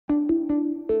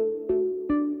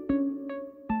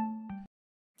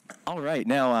All right,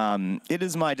 now it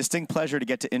is my distinct pleasure to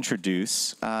get to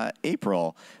introduce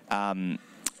April.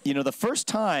 You know, the first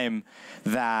time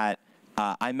that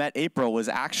I met April was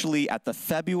actually at the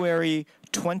February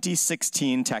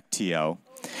 2016 TechTO.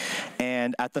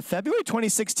 And at the February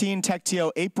 2016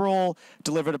 TechTO, April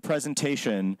delivered a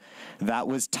presentation that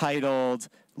was titled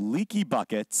Leaky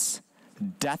Buckets,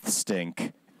 Death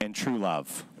Stink, and True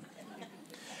Love,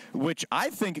 which I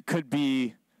think could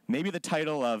be maybe the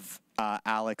title of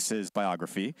Alex's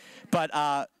biography, but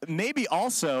maybe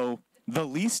also the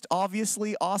least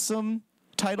obviously awesome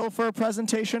title for a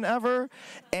presentation ever,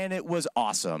 and it was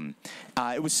awesome.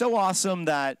 It was so awesome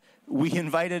that we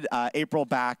invited April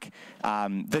back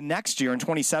the next year in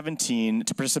 2017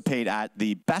 to participate at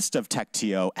the Best of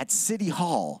TechTO at City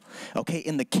Hall, okay,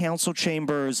 in the council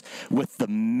chambers with the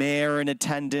mayor in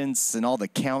attendance and all the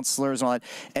councilors and all that,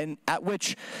 and at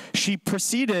which she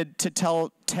proceeded to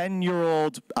tell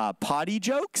 10-year-old potty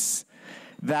jokes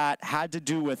that had to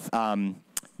do with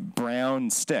brown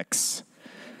sticks.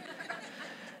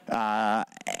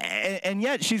 And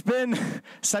yet she's been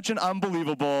such an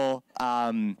unbelievable,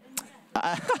 and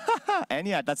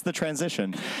yeah, that's the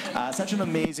transition. Such an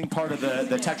amazing part of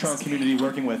the Tech Toronto community,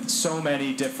 working with so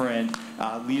many different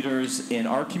leaders in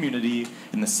our community,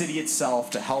 in the city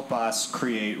itself, to help us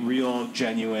create real,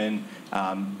 genuine,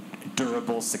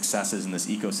 durable successes in this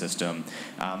ecosystem.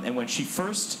 And when she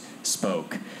first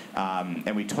spoke,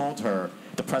 and we told her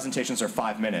the presentations are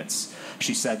 5 minutes,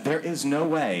 she said, "There is no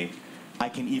way I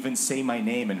can even say my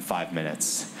name in 5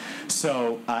 minutes."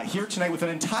 So here tonight with an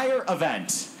entire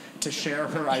event to share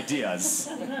her ideas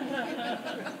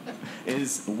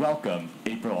is welcome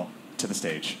April to the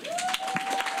stage.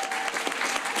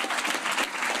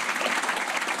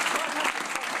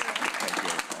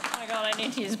 I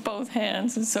need to use both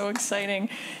hands. It's so exciting.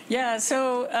 Yeah,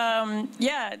 so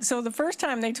so the first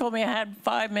time they told me I had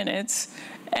 5 minutes,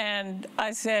 and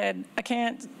I said, I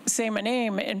can't say my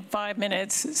name in 5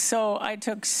 minutes, so I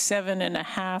took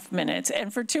 7.5 minutes.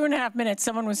 And for 2.5 minutes,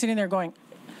 someone was sitting there going,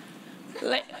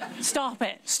 stop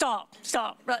it, stop,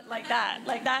 like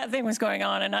that thing was going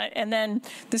on. And then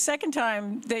the second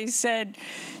time they said,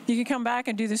 you can come back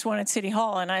and do this one at City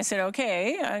Hall. And I said,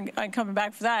 okay, I'm coming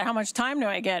back for that. How much time do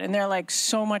I get? And they're like,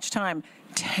 so much time.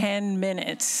 10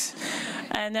 minutes.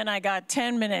 And then I got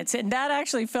 10 minutes. And that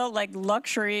actually felt like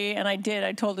luxury. And I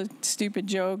told a stupid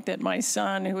joke that my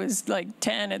son, who was like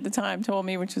 10 at the time, told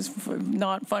me, which was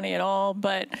not funny at all.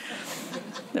 But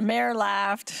the mayor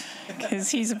laughed because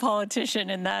he's a politician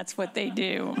and that's what they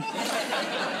do.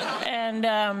 And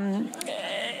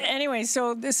anyway,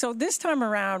 so this time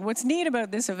around, what's neat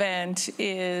about this event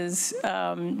is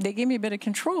they gave me a bit of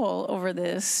control over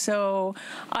this. So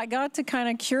I got to kind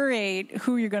of curate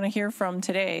who you're going to hear from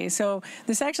today. So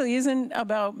this actually isn't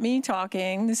about me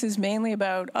talking. This is mainly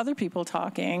about other people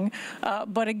talking.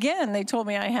 But again, they told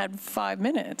me I had 5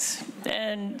 minutes.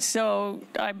 And so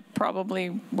I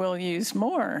probably will use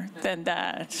more than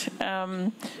that.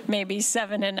 Maybe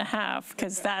 7.5,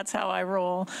 because that's how I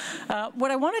roll.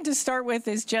 What I wanted to start with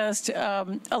is just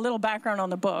a little background on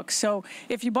the book. So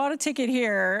if you bought a ticket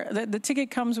here, the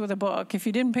ticket comes with a book. If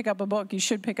you didn't pick up a book, you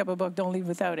should pick up a book. Don't leave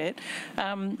without it.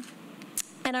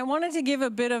 And I wanted to give a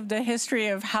bit of the history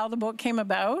of how the book came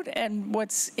about and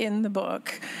what's in the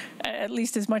book, at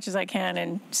least as much as I can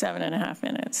in 7.5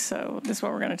 minutes. So this is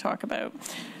what we're going to talk about.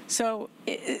 So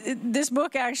this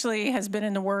book actually has been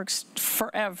in the works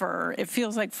forever. It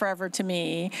feels like forever to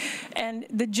me. And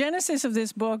the genesis of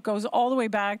this book goes all the way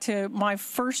back to my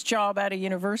first job at a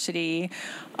university.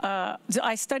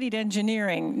 I studied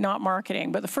engineering, not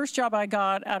marketing. But the first job I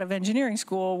got out of engineering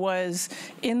school was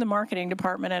in the marketing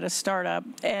department at a startup.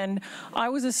 And I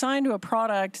was assigned to a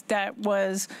product that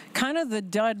was kind of the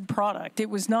dud product. It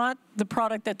was not the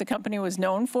product that the company was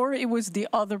known for. It was the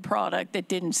other product that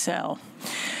didn't sell.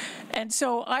 And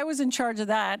so I was in charge of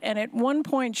that, and at one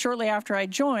point shortly after I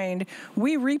joined,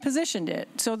 we repositioned it.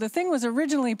 So the thing was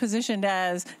originally positioned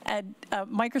as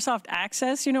Microsoft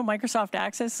Access. You know, Microsoft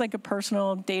Access, like a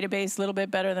personal database, a little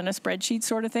bit better than a spreadsheet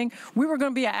sort of thing. We were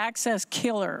going to be an access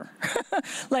killer.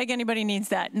 Like, anybody needs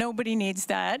that. Nobody needs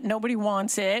that. Nobody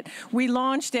wants it. We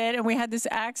launched it, and we had this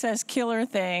access killer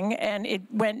thing, and it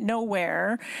went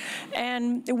nowhere.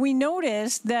 And we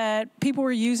noticed that people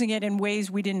were using it in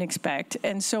ways we didn't expect.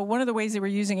 And so one of the ways they were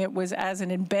using it was as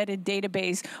an embedded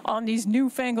database on these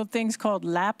newfangled things called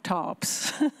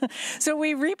laptops. So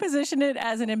we repositioned it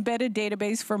as an embedded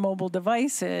database for mobile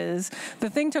devices. The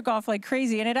thing took off like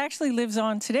crazy, and it actually lives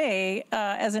on today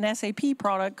as an SAP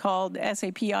product called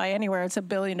SAP Anywhere. It's a $1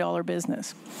 billion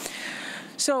business.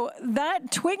 So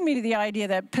that twigged me to the idea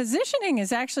that positioning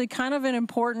is actually kind of an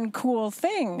important, cool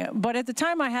thing. But at the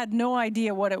time, I had no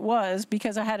idea what it was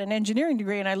because I had an engineering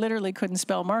degree and I literally couldn't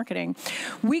spell marketing.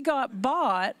 We got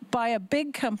bought by a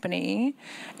big company,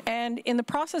 and in the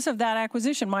process of that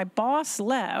acquisition, my boss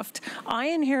left. I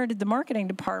inherited the marketing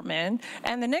department,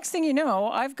 and the next thing you know,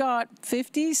 I've got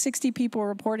 50, 60 people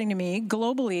reporting to me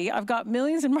globally. I've got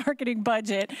millions in marketing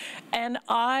budget, and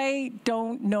I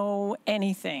don't know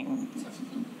anything.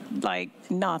 Like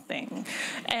nothing.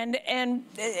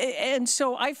 And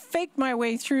so I faked my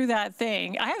way through that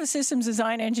thing. I have a systems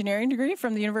design engineering degree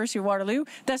from the University of Waterloo.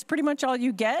 That's pretty much all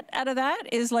you get out of that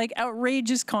is like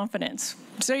outrageous confidence.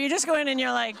 So you just go in and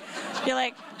you're like,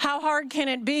 how hard can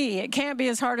it be? It can't be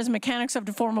as hard as mechanics of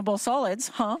deformable solids,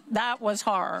 huh? That was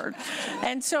hard.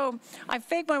 And so I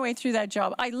faked my way through that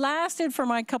job. I lasted for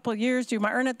my couple of years, do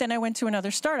my earn it, then I went to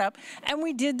another startup, and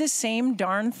we did the same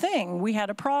darn thing. We had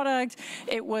a product.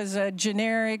 It was a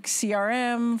generic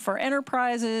CRM for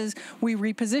enterprises. We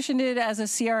repositioned it as a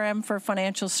CRM for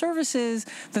financial services.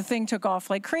 The thing took off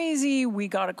like crazy. We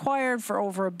got acquired for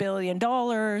over $1 billion.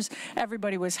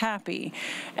 Everybody was happy.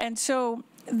 And so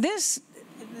this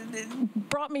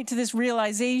brought me to this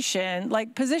realization,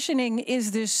 like positioning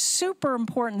is this super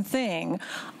important thing.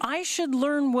 I should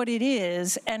learn what it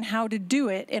is and how to do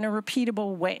it in a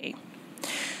repeatable way.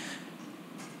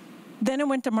 Then I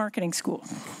went to marketing school.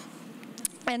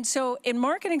 And so in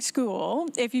marketing school,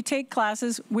 if you take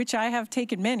classes, which I have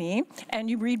taken many, and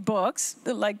you read books,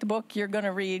 like the book you're going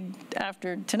to read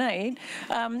after tonight,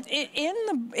 in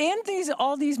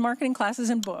all these marketing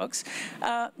classes and books,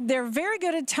 they're very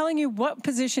good at telling you what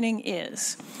positioning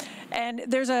is. And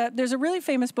there's a really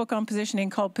famous book on positioning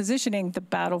called Positioning, The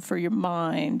Battle for Your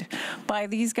Mind by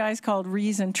these guys called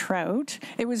Rees and Trout.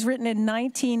 It was written in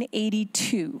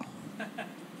 1982.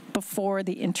 Before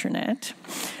the internet.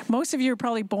 Most of you are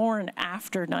probably born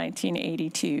after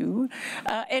 1982.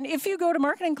 And if you go to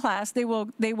marketing class, they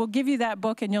will give you that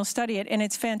book and you'll study it, and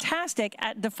it's fantastic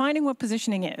at defining what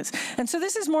positioning is. And so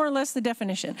this is more or less the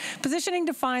definition. Positioning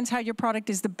defines how your product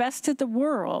is the best in the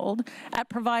world at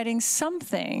providing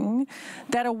something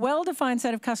that a well-defined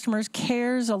set of customers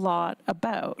cares a lot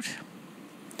about.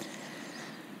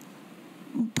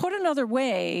 Put another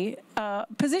way,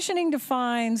 positioning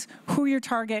defines who your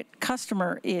target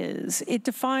customer is. It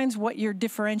defines what your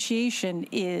differentiation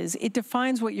is. It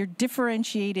defines what your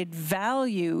differentiated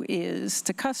value is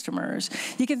to customers.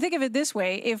 You can think of it this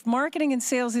way. If marketing and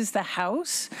sales is the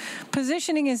house,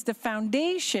 positioning is the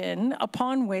foundation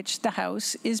upon which the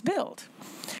house is built.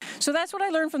 So that's what I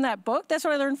learned from that book. That's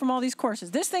what I learned from all these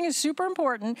courses. This thing is super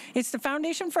important. It's the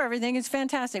foundation for everything. It's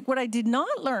fantastic. What I did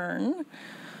not learn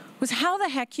was how the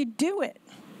heck you do it.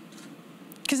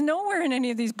 Because nowhere in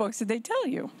any of these books did they tell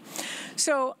you.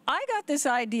 So I got this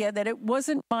idea that it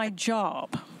wasn't my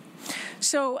job.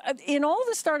 So in all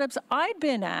the startups I'd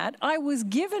been at, I was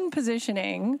given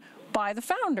positioning by the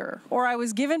founder, or I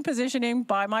was given positioning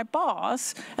by my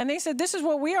boss, and they said, this is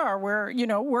what we are.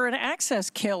 We're an access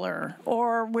killer,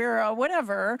 or we're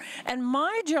whatever. And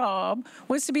my job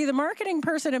was to be the marketing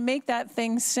person and make that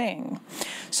thing sing.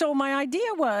 So my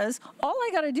idea was, all I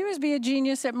got to do is be a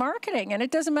genius at marketing, and it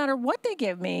doesn't matter what they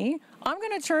give me. I'm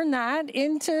going to turn that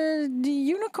into the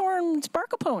unicorn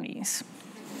sparkle ponies.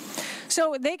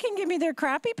 So they can give me their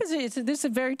crappy position. This is a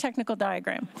very technical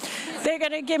diagram. They're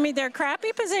going to give me their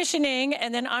crappy positioning,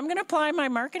 and then I'm going to apply my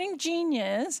marketing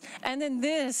genius, and then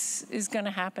this is going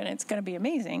to happen. It's going to be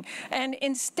amazing. And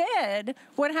instead,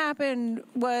 what happened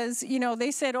was,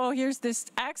 they said, oh, here's this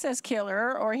access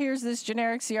killer, or here's this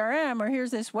generic CRM, or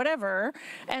here's this whatever.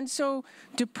 And so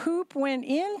the poop went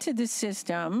into the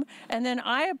system, and then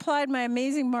I applied my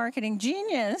amazing marketing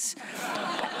genius,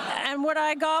 and what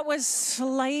I got was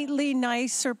slightly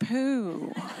nicer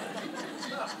poo.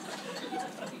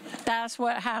 That's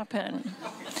what happened.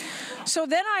 So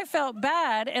then I felt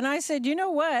bad, and I said, you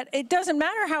know what? It doesn't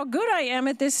matter how good I am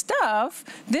at this stuff.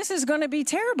 This is going to be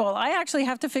terrible. I actually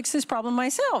have to fix this problem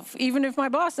myself, even if my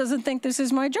boss doesn't think this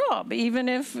is my job, even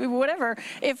if whatever.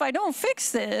 If I don't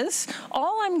fix this,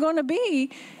 all I'm going to be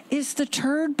is the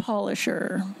turd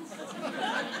polisher.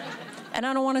 And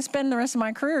I don't want to spend the rest of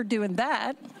my career doing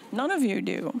that. None of you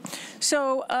do.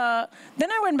 So then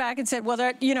I went back and said, well,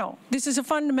 this is a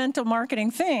fundamental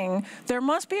marketing thing. There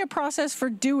must be a process for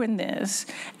doing this.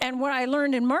 And what I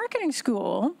learned in marketing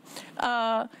school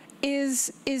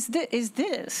is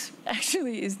this.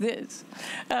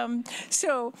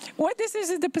 So what this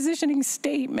is the positioning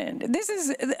statement. This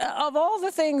is, of all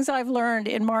the things I've learned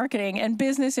in marketing and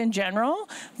business in general,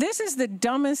 this is the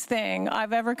dumbest thing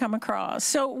I've ever come across.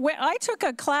 So I took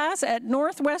a class at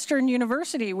Northwestern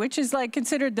University, which is like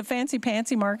considered the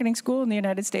fancy-pantsy marketing school in the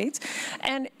United States.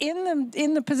 And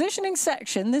in the positioning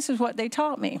section, this is what they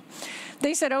taught me.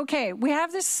 They said, okay, we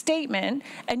have this statement,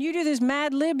 and you do this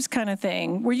Mad Libs kind of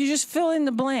thing, where you just fill in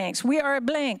the blanks. We are a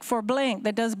blank for blank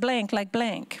that does blank like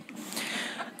blank.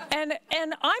 And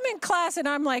I'm in class, and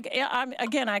I'm like,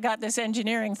 again, I got this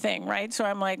engineering thing, right? So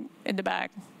I'm like, in the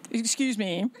back, excuse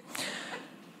me.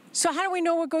 So how do we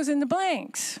know what goes in the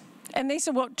blanks? And they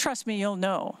said, well, trust me, you'll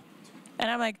know. And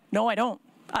I'm like, no, I don't.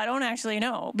 I don't actually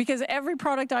know, because every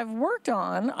product I've worked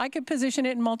on, I could position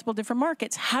it in multiple different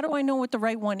markets. How do I know what the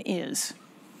right one is?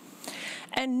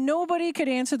 And nobody could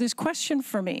answer this question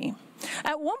for me.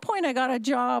 At one point, I got a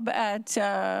job at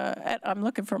I'm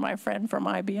looking for my friend from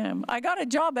IBM. I got a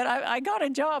job at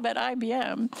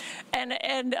IBM,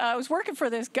 and I was working for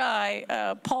this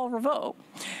guy, Paul Revaux,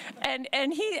 and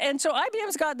so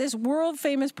IBM's got this world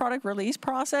famous product release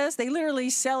process. They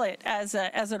literally sell it as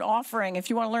an offering.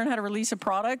 If you want to learn how to release a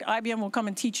product, IBM will come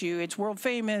and teach you. It's world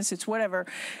famous. It's whatever.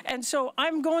 And so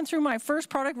I'm going through my first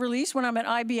product release when I'm at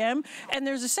IBM, and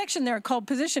there's a section there called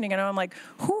positioning, and I'm like,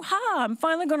 hoo-ha! I'm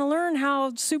finally going to learn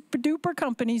how super duper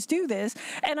companies do this.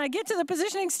 And I get to the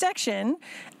positioning section,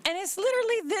 and it's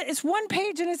literally it's one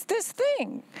page, and it's this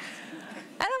thing.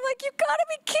 And I'm like, you gotta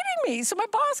be kidding me. So my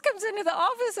boss comes into the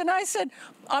office, and I said,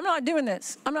 I'm not doing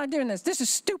this. I'm not doing this. This is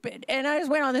stupid. And I just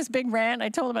went on this big rant. I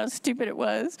told him how stupid it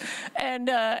was. And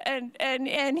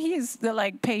he's the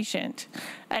like patient.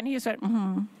 And he just went,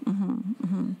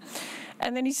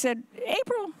 And then he said,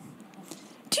 April,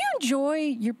 do you enjoy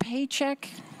your paycheck?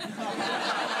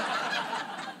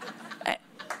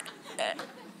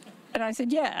 And I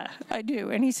said, yeah, I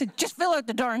do. And he said, just fill out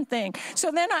the darn thing. So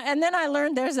then I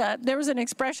learned there was an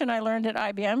expression I learned at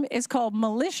IBM. It's called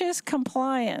malicious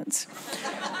compliance.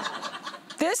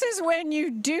 This is when you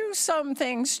do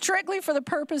something strictly for the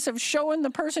purpose of showing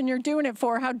the person you're doing it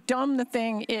for how dumb the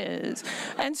thing is.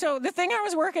 And so the thing I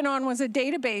was working on was a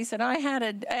database,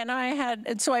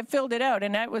 and so I filled it out,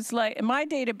 and that was like, my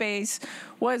database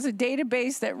was a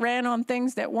database that ran on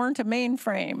things that weren't a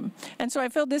mainframe. And so I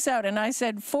filled this out, and I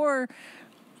said, for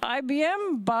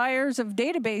IBM buyers of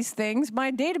database things,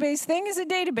 my database thing is a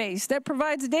database that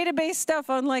provides database stuff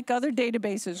unlike other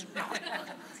databases.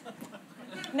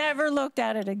 Never looked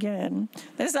at it again.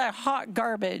 This is a hot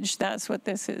garbage. That's what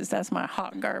this is. That's my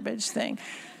hot garbage thing.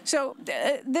 So,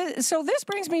 this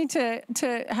brings me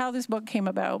to how this book came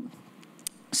about.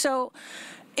 So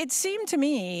it seemed to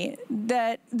me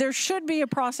that there should be a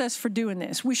process for doing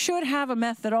this. We should have a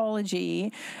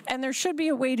methodology, and there should be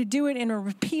a way to do it in a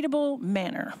repeatable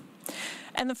manner.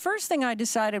 And the first thing I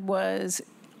decided was,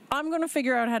 I'm going to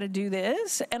figure out how to do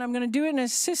this, and I'm going to do it in a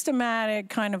systematic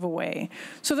kind of a way.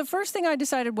 So the first thing I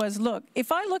decided was, look,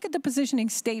 if I look at the positioning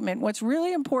statement, what's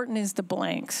really important is the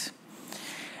blanks.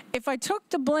 If I took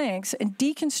the blanks and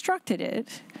deconstructed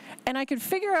it, and I could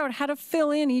figure out how to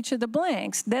fill in each of the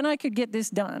blanks, then I could get this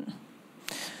done.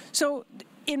 So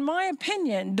in my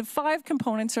opinion, the 5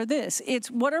 components are this. It's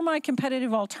what are my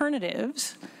competitive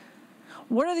alternatives?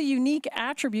 What are the unique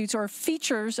attributes or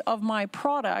features of my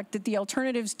product that the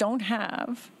alternatives don't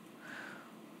have?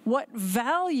 What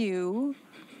value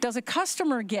does a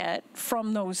customer get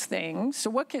from those things?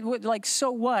 So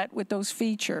so what with those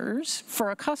features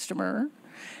for a customer?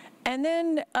 And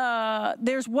then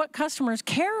there's what customers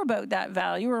care about that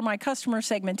value, or my customer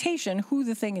segmentation, who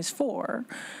the thing is for.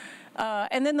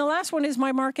 And then the last one is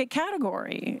my market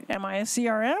category. Am I a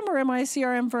CRM, or am I a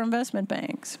CRM for investment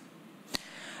banks?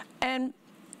 And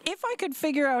if I could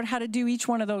figure out how to do each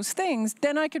one of those things,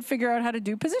 then I could figure out how to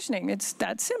do positioning. It's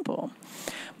that simple.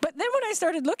 But then when I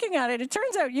started looking at it, it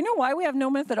turns out, you know why we have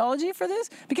no methodology for this?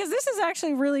 Because this is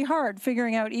actually really hard,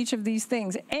 figuring out each of these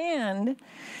things. And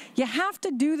you have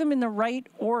to do them in the right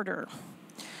order.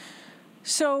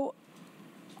 So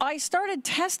I started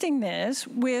testing this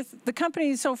with the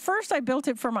companies. So first I built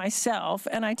it for myself,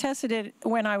 and I tested it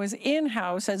when I was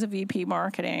in-house as a VP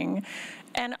marketing.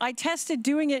 And I tested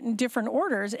doing it in different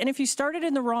orders. And if you started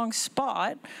in the wrong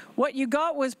spot, what you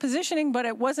got was positioning, but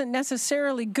it wasn't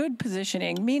necessarily good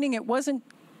positioning, meaning it wasn't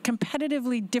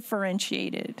competitively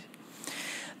differentiated.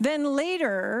 Then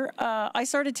later, I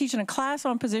started teaching a class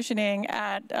on positioning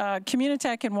at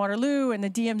Communitech in Waterloo and the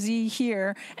DMZ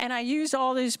here, and I used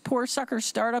all these poor sucker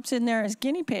startups in there as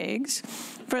guinea pigs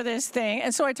for this thing.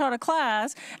 And so I taught a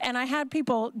class, and I had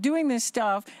people doing this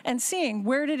stuff and seeing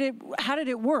how did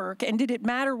it work, and did it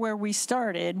matter where we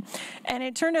started? And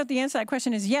it turned out the answer to that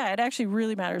question is, yeah, it actually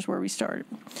really matters where we started.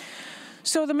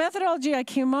 So the methodology I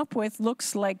came up with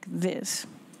looks like this.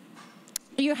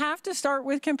 You have to start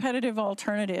with competitive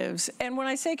alternatives. And when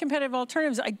I say competitive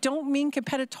alternatives, I don't mean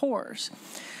competitors.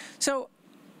 So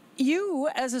you,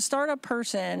 as a startup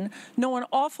person, know an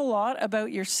awful lot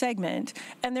about your segment,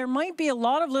 and there might be a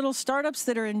lot of little startups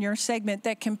that are in your segment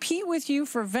that compete with you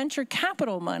for venture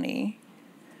capital money,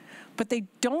 but they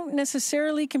don't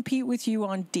necessarily compete with you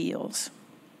on deals.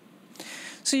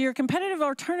 So your competitive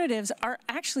alternatives are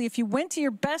actually, if you went to your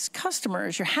best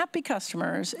customers, your happy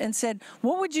customers, and said,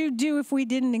 what would you do if we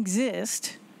didn't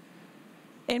exist?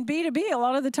 In B2B, a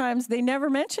lot of the times, they never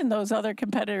mention those other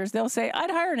competitors. They'll say, I'd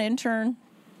hire an intern,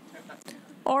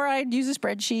 or I'd use a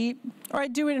spreadsheet, or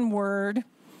I'd do it in Word.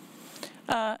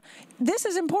 This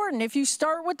is important. If you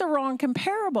start with the wrong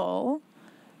comparable,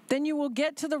 then you will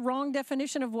get to the wrong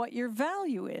definition of what your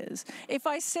value is. If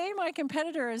I say my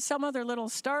competitor is some other little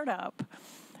startup,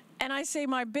 and I say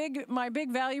my big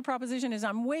value proposition is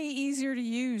I'm way easier to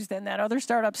use than that other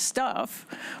startup stuff,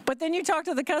 but then you talk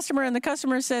to the customer and the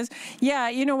customer says, yeah,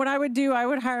 you know what I would do? I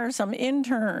would hire some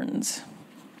interns.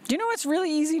 Do you know what's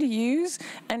really easy to use?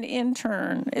 An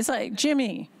intern. It's like,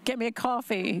 Jimmy, get me a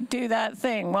coffee, do that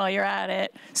thing while you're at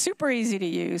it. Super easy to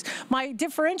use. My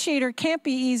differentiator can't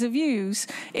be ease of use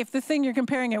if the thing you're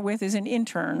comparing it with is an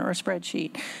intern or a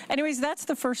spreadsheet. Anyways, that's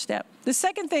the first step. The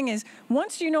second thing is,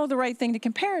 once you know the right thing to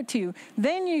compare it to,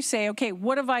 then you say, okay,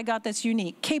 what have I got that's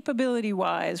unique?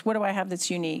 Capability-wise, what do I have that's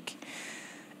unique?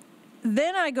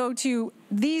 Then I go to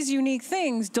these unique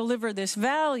things deliver this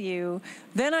value.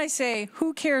 Then I say,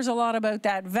 who cares a lot about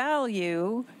that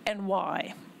value and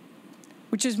why?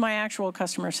 Which is my actual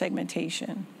customer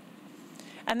segmentation.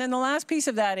 And then the last piece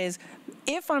of that is,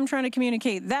 if I'm trying to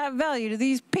communicate that value to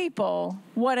these people,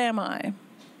 what am I?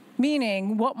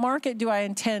 Meaning, what market do I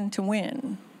intend to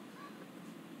win?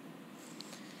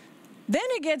 Then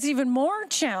it gets even more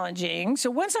challenging. So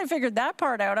once I figured that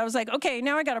part out, I was like, okay,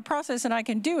 now I got a process and I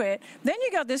can do it. Then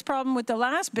you got this problem with the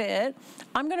last bit.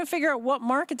 I'm going to figure out what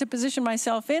market to position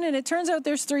myself in, and it turns out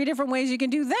there's 3 different ways you can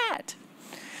do that.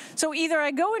 So either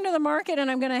I go into the market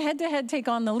and I'm going to head-to-head take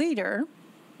on the leader,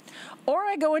 or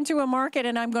I go into a market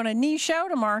and I'm going to niche out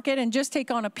a market and just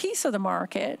take on a piece of the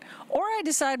market, or I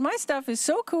decide my stuff is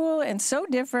so cool and so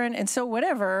different and so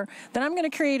whatever that I'm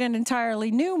going to create an entirely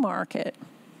new market.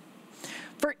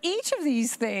 For each of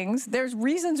these things, there's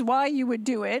reasons why you would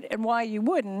do it and why you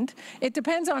wouldn't. It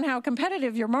depends on how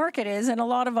competitive your market is and a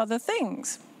lot of other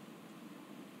things.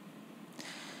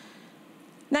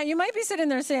 Now, you might be sitting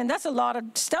there saying, that's a lot of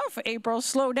stuff, April,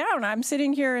 slow down. I'm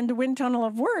sitting here in the wind tunnel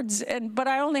of words, but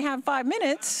I only have 5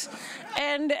 minutes,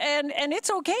 and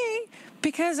it's okay,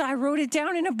 because I wrote it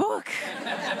down in a book.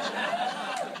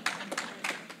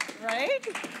 Right?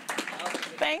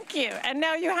 Thank you. And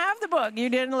now you have the book. You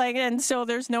didn't like it, and so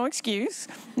there's no excuse.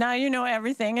 Now you know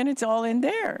everything, and it's all in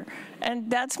there. And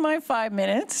that's my 5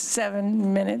 minutes,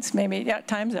 7 minutes, maybe. Yeah,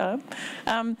 time's up.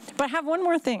 But I have one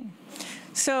more thing.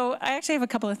 So I actually have a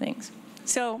couple of things.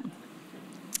 So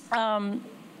I'm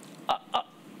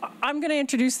going to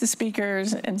introduce the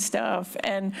speakers and stuff.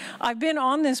 And I've been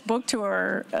on this book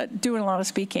tour doing a lot of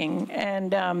speaking.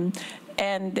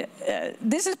 And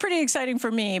this is pretty exciting for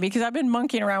me because I've been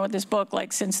monkeying around with this book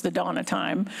like since the dawn of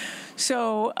time.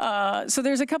 So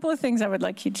there's a couple of things I would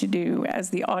like you to do as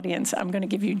the audience. I'm going to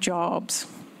give you jobs.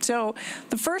 So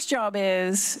the first job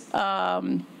is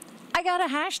I got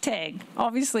a hashtag,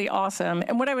 obviously awesome.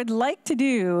 And what I would like to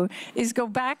do is go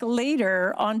back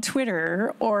later on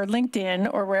Twitter or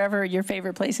LinkedIn or wherever your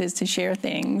favorite place is to share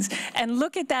things and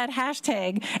look at that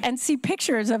hashtag and see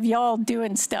pictures of y'all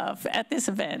doing stuff at this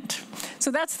event. So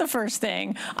that's the first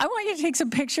thing. I want you to take some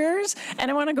pictures,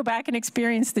 and I want to go back and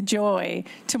experience the joy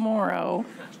tomorrow.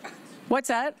 What's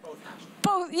that?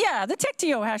 Both, yeah, the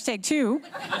TechTO hashtag too.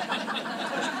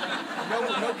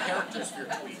 No characters for your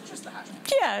tweet, just the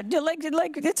hashtag. Yeah,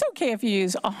 like it's okay if you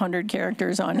use 100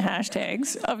 characters on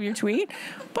hashtags of your tweet,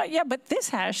 but this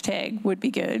hashtag would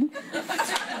be good.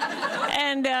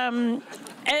 And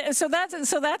so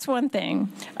that's one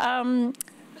thing.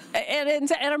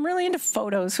 And I'm really into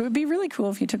photos, so it would be really cool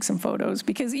if you took some photos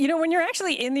because, you know, when you're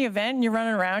actually in the event and you're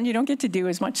running around, you don't get to do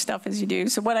as much stuff as you do.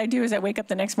 So what I do is I wake up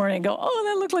the next morning and go, oh,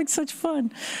 that looked like such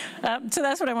fun. So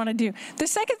that's what I want to do. The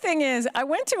second thing is I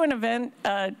went to an event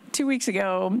 2 weeks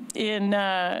ago in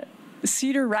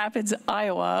Cedar Rapids,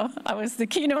 Iowa. I was the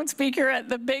keynote speaker at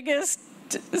the biggest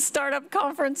startup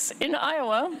conference in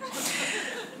Iowa.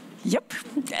 Yep.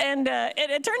 And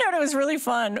it turned out it was really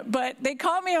fun, but they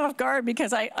caught me off guard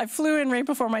because I flew in right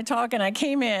before my talk, and I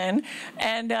came in,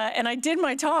 and I did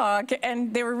my talk,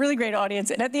 and they were a really great audience.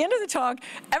 And at the end of the talk,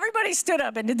 everybody stood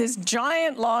up and did this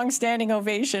giant, long standing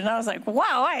ovation. And I was like,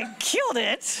 wow, I killed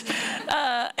it.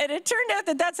 And it turned out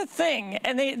that that's a thing,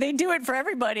 and they do it for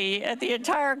everybody at the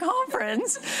entire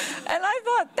conference. And I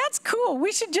thought, that's cool.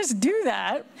 We should just do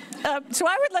that. So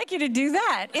I would like you to do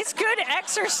that. It's good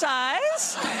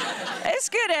exercise. It's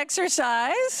good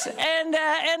exercise, and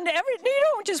you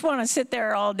don't just want to sit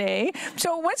there all day.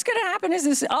 So what's going to happen is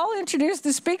this: I'll introduce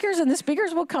the speakers, and the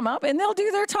speakers will come up, and they'll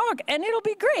do their talk, and it'll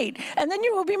be great. And then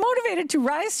you will be motivated to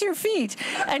rise to your feet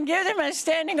and give them a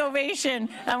standing ovation,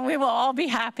 and we will all be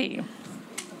happy.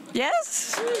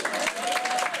 Yes?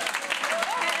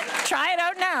 Try it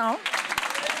out now.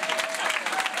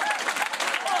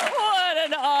 What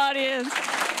an audience.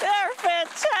 They're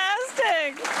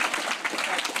fantastic.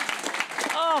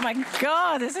 Oh my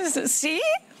God, this is, see,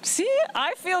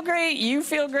 I feel great, you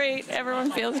feel great,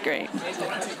 everyone feels great. Do you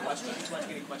want to take questions? Do you want to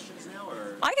get any questions now,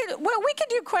 or? Well, we could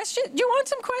do questions. Do you want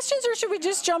some questions, or should we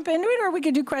just jump into it, or we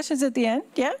could do questions at the end?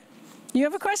 Yeah? You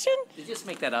have a question? Did you just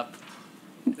make that up?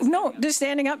 No, just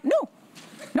standing up? No.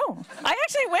 I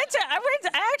actually went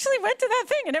to that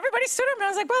thing, and everybody stood up, and I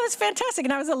was like, wow, that's fantastic.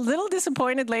 And I was a little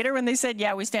disappointed later when they said,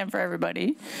 yeah, we stand for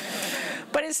everybody.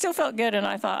 But it still felt good, and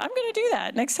I thought, I'm going to do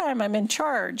that. Next time I'm in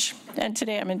charge, and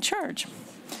today I'm in charge.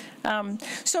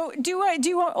 So do you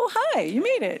want, oh, hi, you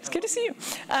made it. It's good to see you.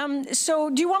 So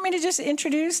do you want me to just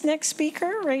introduce next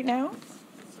speaker right now?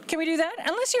 Can we do that?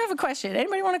 Unless you have a question.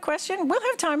 Anybody want a question? We'll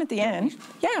have time at the end.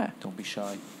 Yeah. Don't be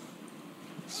shy.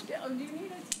 Do you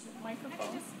need a microphone? I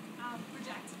can just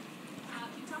project.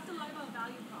 You talked a lot about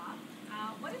value prop.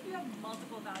 What if you have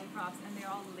multiple value props and they're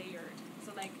all layered?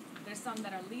 So like there's some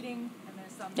that are leading and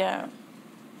there's some that are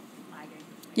lagging.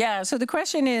 Yeah, so the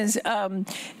question is,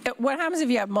 what happens if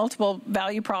you have multiple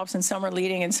value props and some are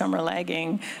leading and some are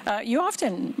lagging?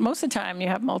 Most of the time, you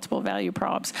have multiple value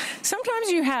props. Sometimes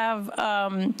you have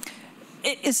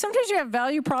sometimes you have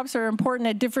value props that are important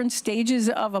at different stages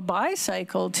of a buy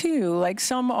cycle too. Like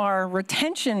some are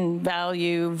retention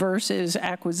value versus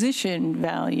acquisition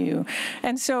value.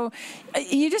 And so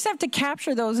you just have to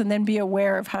capture those and then be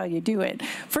aware of how you do it.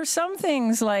 For some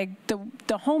things like the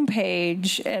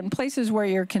homepage and places where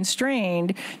you're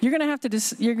constrained, you're going to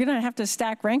have to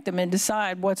stack rank them and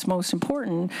decide what's most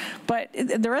important. But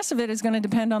the rest of it is going to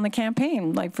depend on the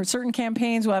campaign. Like for certain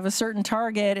campaigns, we'll have a certain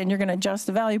target and you're going to adjust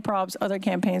the value props. Other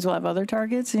campaigns will have other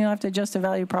targets, and you'll have to adjust the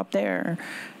value prop there.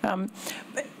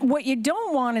 What you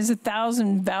don't want is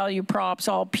 1,000 value props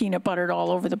all peanut buttered all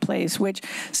over the place, which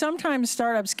sometimes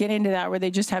startups get into that where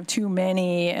they just have too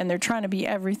many and they're trying to be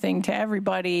everything to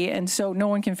everybody, and so no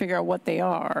one can figure out what they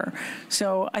are.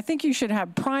 So I think you should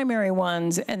have primary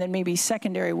ones and then maybe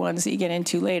secondary ones that you get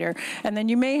into later. And then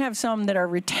you may have some that are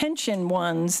retention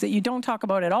ones that you don't talk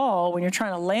about at all when you're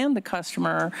trying to land the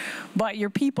customer, but your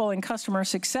people in customer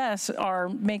success are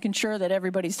making sure that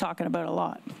everybody's talking about a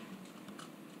lot.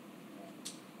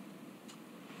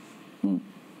 Question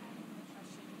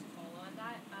to follow on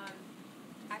that.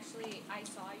 Actually, I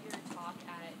saw your talk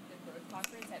at the growth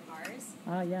conference at Mars.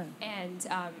 Oh, yeah. And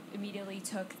immediately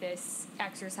took this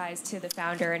exercise to the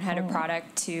founder and had a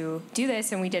product to do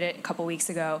this, and we did it a couple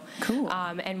weeks ago. Cool.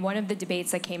 And one of the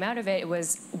debates that came out of it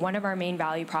was one of our main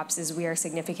value props is we are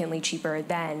significantly cheaper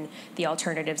than the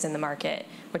alternatives in the market,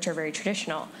 which are very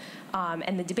traditional.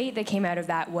 And the debate that came out of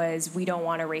that was we don't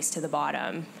want to race to the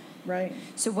bottom. Right.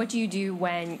 So what do you do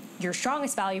when your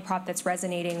strongest value prop that's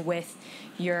resonating with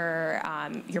your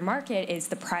market is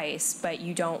the price, but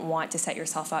you don't want to set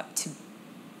yourself up to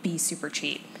be super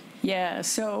cheap? Yeah.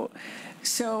 So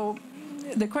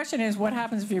the question is, what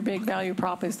happens if your big value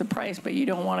prop is the price, but you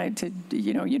don't want it to,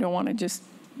 you don't want to just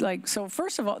like, so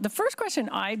first of all, the first question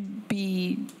I'd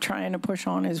be trying to push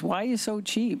on is, why are you so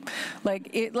cheap? Why,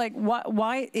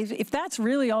 if that's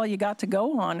really all you got to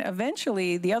go on,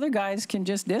 eventually the other guys can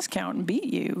just discount and beat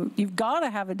you. You've got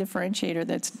to have a differentiator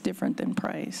that's different than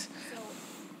price. So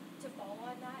to follow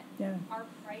on that, Yeah. Our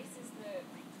price is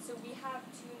so we have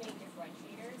two main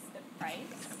differentiators, the price.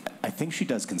 I think she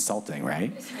does consulting,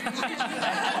 right?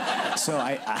 So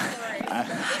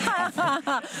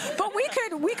But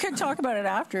we could talk about it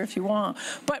after if you want.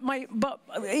 But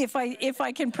if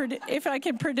I can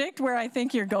predict where I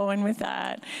think you're going with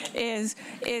that is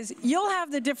you'll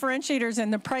have the differentiators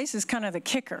and the price is kind of the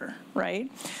kicker,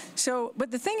 right? So,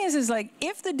 but the thing is like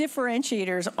if the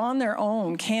differentiators on their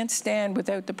own can't stand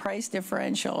without the price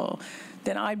differential,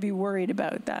 then I'd be worried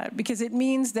about that, because it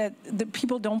means that the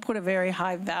people don't put a very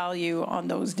high value on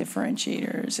those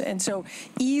differentiators. And so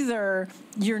either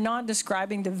you're not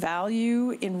describing the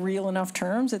value in real enough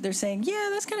terms that they're saying, yeah,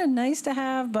 that's kind of nice to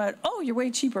have, but oh, you're way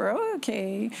cheaper. Oh,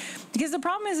 okay. Because the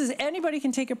problem is anybody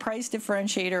can take a price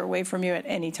differentiator away from you at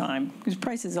any time, because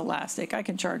price is elastic. I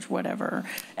can charge whatever.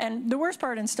 And the worst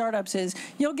part in startups is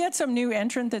you'll get some new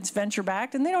entrant that's venture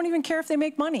backed and they don't even care if they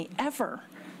make money ever.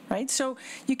 Right? So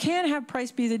you can't have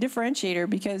price be the differentiator,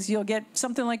 because you'll get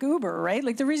something like Uber, right?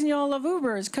 Like the reason you all love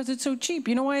Uber is because it's so cheap.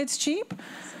 You know why it's cheap?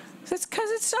 It's because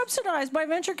it's subsidized by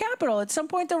venture capital. At some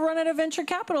point, they'll run out of venture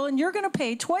capital, and you're going to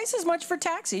pay twice as much for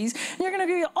taxis. And you're going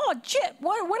to go, oh, shit,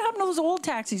 what happened to those old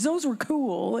taxis? Those were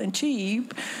cool and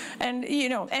cheap. And, you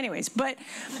know, anyways, but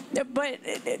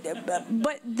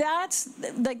that's,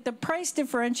 like, the price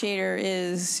differentiator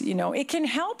is, you know, it can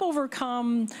help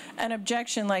overcome an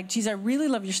objection like, geez, I really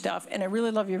love your stuff, and I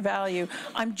really love your value.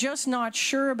 I'm just not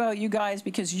sure about you guys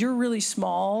because you're really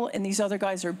small, and these other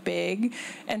guys are big.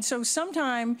 And so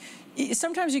sometimes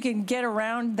you can get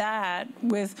around that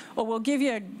with, oh, we'll give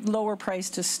you a lower price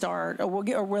to start, or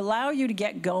we'll allow you to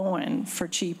get going for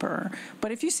cheaper.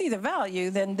 But if you see the value,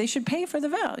 then they should pay for the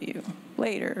value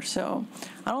later. So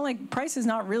I don't like, price is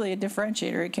not really a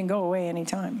differentiator. It can go away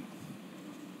anytime.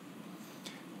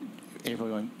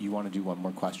 April, you want to do one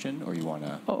more question, or you want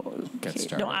to get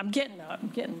started? No, I'm getting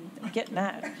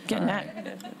that.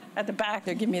 At the back,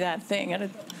 they're giving me that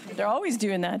thing. They're always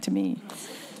doing that to me.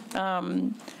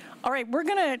 All right, we're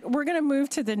gonna move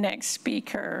to the next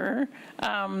speaker,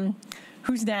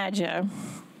 who's Nadja.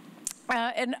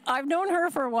 And I've known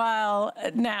her for a while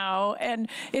now, and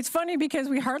it's funny because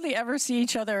we hardly ever see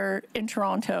each other in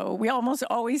Toronto. We almost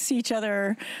always see each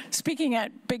other speaking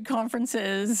at big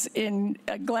conferences in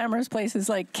glamorous places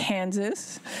like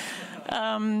Kansas.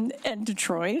 And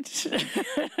Detroit,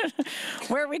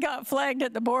 where we got flagged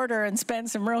at the border and spent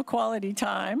some real quality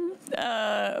time.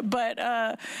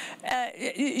 But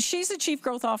she's the Chief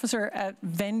Growth Officer at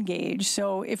Venngage.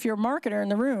 So if you're a marketer in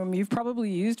the room, you've probably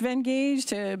used Venngage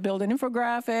to build an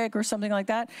infographic or something like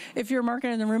that. If you're a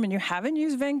marketer in the room and you haven't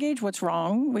used Venngage, what's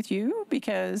wrong with you?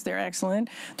 Because they're excellent.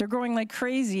 They're growing like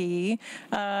crazy.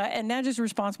 And Nadja's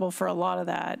responsible for a lot of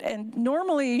that. And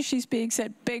normally she speaks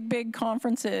at big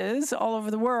conferences all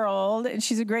over the world, and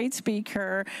she's a great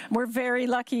speaker. We're very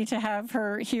lucky to have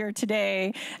her here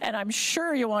today, and I'm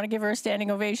sure you'll want to give her a standing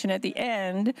ovation at the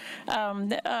end,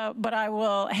 but I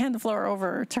will hand the floor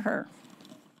over to her.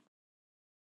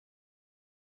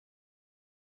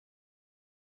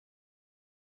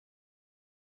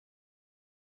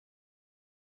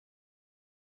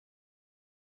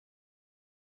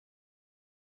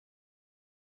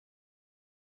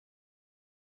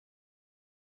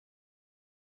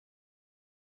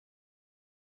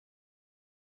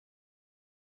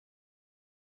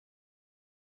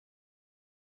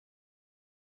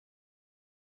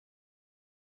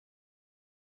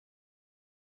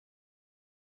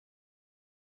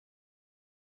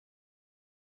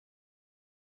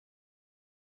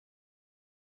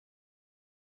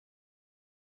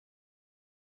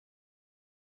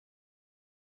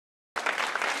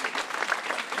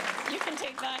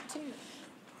 Take that too.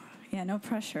 Yeah, no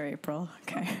pressure, April.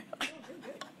 Okay.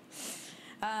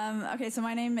 Okay, so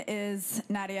my name is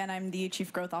Nadia, and I'm the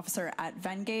Chief Growth Officer at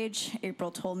Venngage. April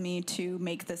told me to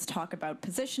make this talk about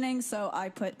positioning, so I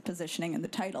put positioning in the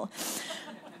title.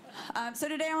 So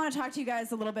today I want to talk to you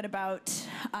guys a little bit about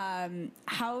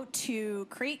how to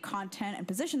create content and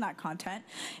position that content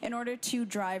in order to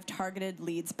drive targeted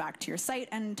leads back to your site,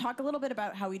 and talk a little bit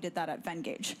about how we did that at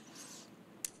Venngage.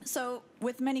 So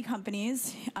with many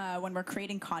companies, when we're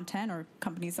creating content, or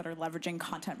companies that are leveraging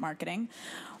content marketing,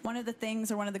 one of the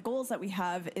things, or one of the goals that we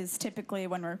have is typically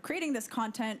when we're creating this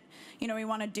content, you know, we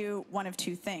want to do one of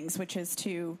two things, which is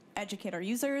to educate our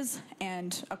users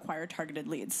and acquire targeted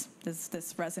leads. Does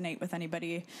this resonate with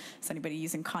anybody? Is anybody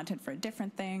using content for a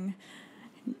different thing?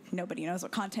 Nobody knows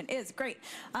what content is. Great.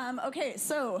 Okay,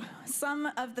 so some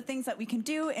of the things that we can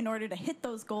do in order to hit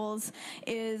those goals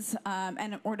is,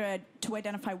 and in order to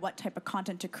identify what type of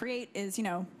content to create is, you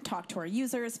know, talk to our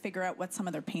users, figure out what some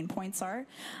of their pain points are,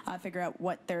 figure out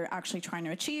what they're actually trying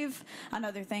to achieve.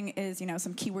 Another thing is, you know,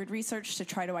 some keyword research to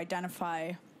try to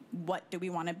identify what do we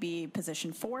want to be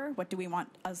positioned for? What do we want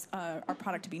us, our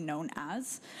product to be known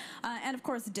as? And of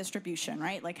course, distribution,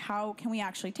 right? Like, how can we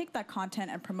actually take that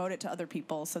content and promote it to other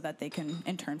people so that they can,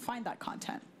 in turn, find that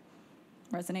content?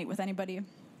 Resonate with anybody?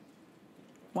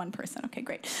 One person. Okay,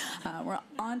 great. We're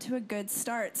on to a good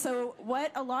start. So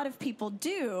what a lot of people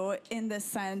do in this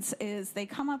sense is they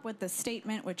come up with this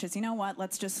statement, which is, you know what,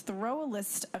 let's just throw a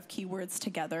list of keywords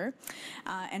together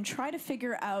and try to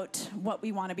figure out what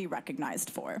we want to be recognized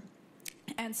for.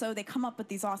 And so they come up with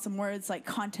these awesome words like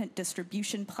content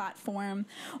distribution platform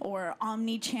or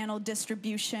omni-channel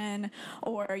distribution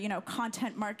or, you know,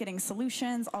 content marketing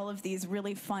solutions, all of these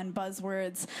really fun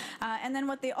buzzwords. And then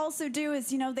what they also do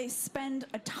is, you know, they spend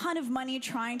a ton of money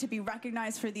trying to be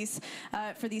recognized for these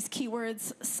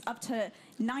keywords, up to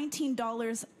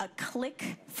 $19 a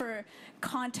click for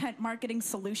content marketing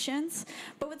solutions.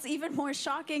 But what's even more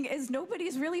shocking is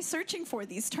nobody's really searching for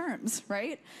these terms,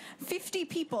 right? 50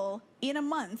 people in a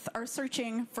month are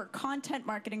searching for content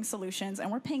marketing solutions,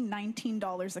 and we're paying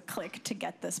 $19 a click to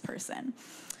get this person.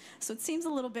 So it seems a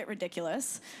little bit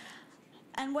ridiculous.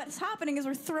 And what's happening is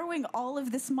we're throwing all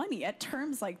of this money at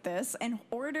terms like this in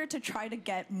order to try to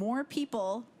get more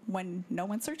people, when no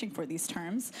one's searching for these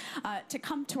terms, to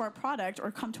come to our product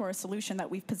or come to our solution that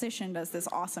we've positioned as this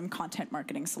awesome content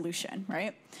marketing solution,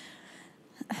 right?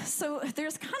 So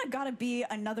there's kind of got to be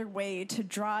another way to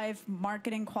drive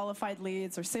marketing qualified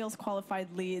leads or sales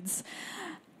qualified leads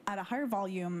at a higher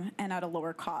volume and at a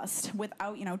lower cost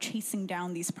without, you know, chasing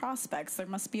down these prospects. There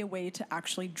must be a way to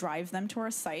actually drive them to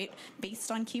our site based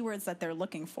on keywords that they're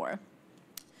looking for.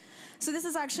 So this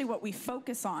is actually what we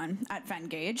focus on at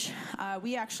Vengage.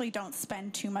 We actually don't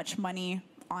spend too much money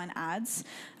on ads.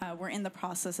 We're in the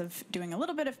process of doing a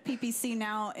little bit of PPC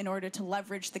now in order to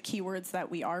leverage the keywords that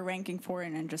we are ranking for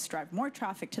and just drive more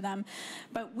traffic to them.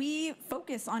 But we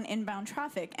focus on inbound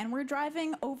traffic, and we're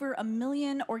driving over 1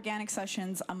 million organic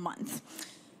sessions a month.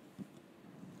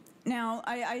 Now,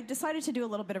 I decided to do a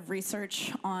little bit of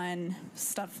research on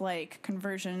stuff like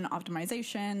conversion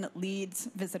optimization, leads,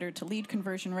 visitor-to-lead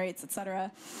conversion rates, et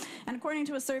cetera. And according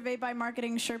to a survey by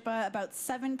Marketing Sherpa, about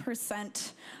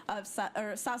 7% of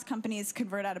SaaS companies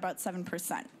convert at about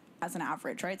 7% as an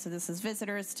average, right? So this is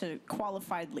visitors to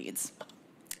qualified leads.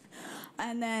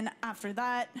 And then after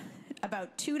that,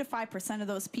 about 2 to 5% of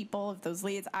those people, of those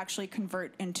leads, actually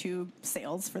convert into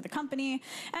sales for the company,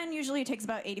 and usually it takes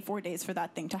about 84 days for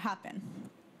that thing to happen.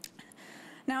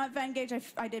 Now at Vengage,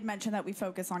 I did mention that we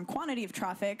focus on quantity of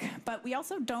traffic, but we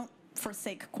also don't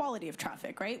forsake quality of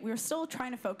traffic, right? We're still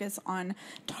trying to focus on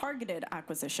targeted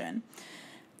acquisition.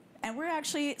 And we're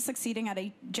actually succeeding at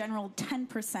a general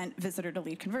 10%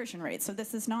 visitor-to-lead conversion rate. So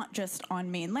this is not just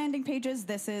on main landing pages.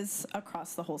 This is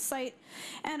across the whole site.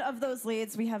 And of those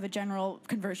leads, we have a general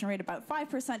conversion rate about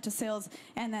 5% to sales,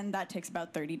 and then that takes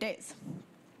about 30 days.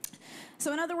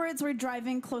 So in other words, we're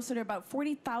driving closer to about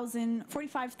 45,000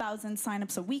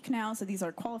 signups a week now. So these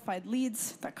are qualified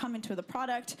leads that come into the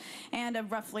product, and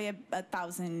roughly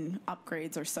 1,000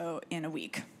 upgrades or so in a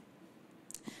week.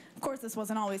 Of course, this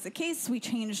wasn't always the case. We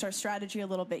changed our strategy a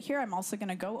little bit here. I'm also going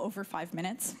to go over 5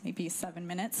 minutes, maybe 7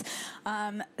 minutes.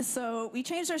 So we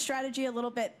changed our strategy a little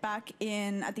bit back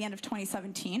at the end of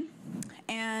 2017.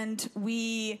 And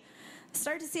we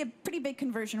started to see a pretty big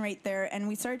conversion rate there. And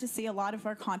we started to see a lot of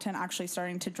our content actually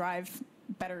starting to drive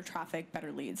better traffic,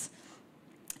 better leads.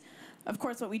 Of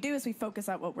course, what we do is we focus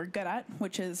on what we're good at,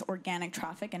 which is organic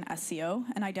traffic and SEO,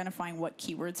 and identifying what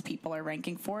keywords people are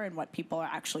ranking for and what people are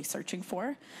actually searching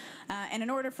for. And in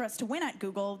order for us to win at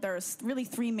Google, there's really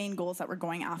 3 main goals that we're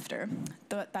going after.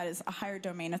 That is a higher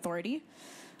domain authority,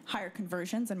 higher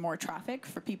conversions, and more traffic.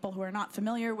 For people who are not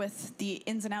familiar with the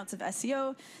ins and outs of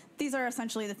SEO, these are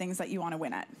essentially the things that you want to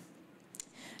win at.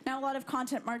 Now, a lot of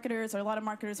content marketers, or a lot of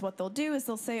marketers, what they'll do is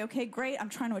they'll say, okay, great, I'm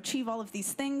trying to achieve all of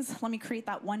these things. Let me create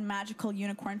that one magical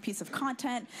unicorn piece of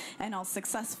content, and I'll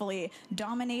successfully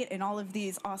dominate in all of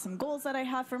these awesome goals that I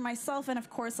have for myself. And of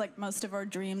course, like most of our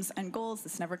dreams and goals,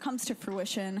 this never comes to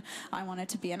fruition. I wanted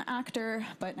to be an actor,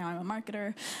 but now I'm a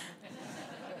marketer.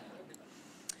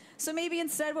 So maybe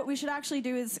instead what we should actually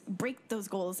do is break those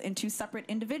goals into separate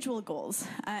individual goals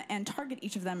and target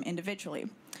each of them individually.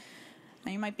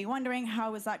 Now you might be wondering,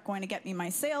 how is that going to get me my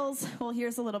sales? Well,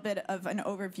 here's a little bit of an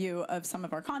overview of some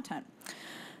of our content.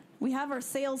 We have our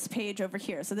sales page over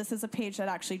here. So this is a page that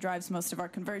actually drives most of our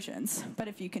conversions. But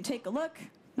if you can take a look,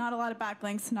 not a lot of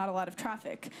backlinks, not a lot of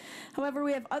traffic. However,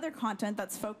 we have other content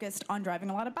that's focused on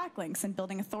driving a lot of backlinks and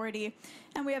building authority.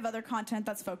 And we have other content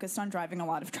that's focused on driving a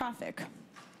lot of traffic.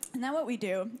 And then what we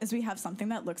do is we have something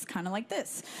that looks kind of like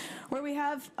this, where we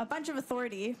have a bunch of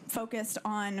authority focused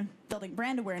on building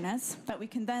brand awareness that we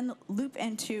can then loop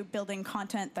into building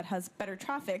content that has better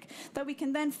traffic, that we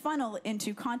can then funnel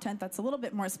into content that's a little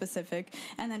bit more specific,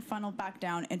 and then funnel back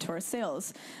down into our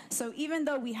sales. So even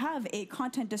though we have a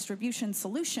content distribution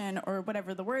solution, or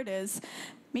whatever the word is,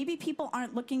 Maybe people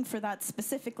aren't looking for that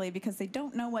specifically because they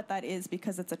don't know what that is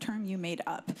because it's a term you made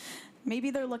up. Maybe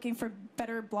they're looking for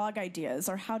better blog ideas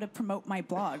or how to promote my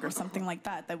blog or something like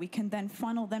that, that we can then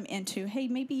funnel them into, hey,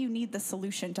 maybe you need the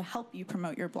solution to help you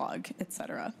promote your blog,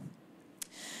 etc.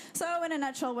 So in a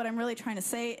nutshell, what I'm really trying to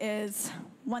say is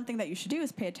one thing that you should do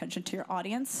is pay attention to your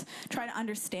audience. Try to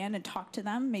understand and talk to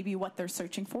them. Maybe what they're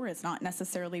searching for is not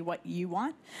necessarily what you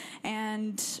want.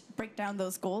 And break down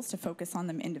those goals to focus on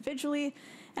them individually.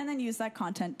 And then use that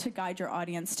content to guide your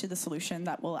audience to the solution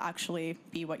that will actually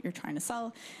be what you're trying to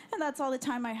sell. And that's all the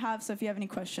time I have. So if you have any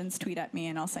questions, tweet at me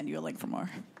and I'll send you a link for more.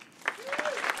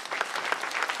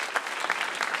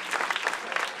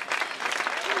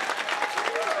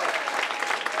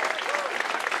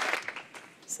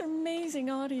 It's an amazing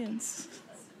audience.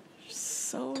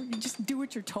 So you just do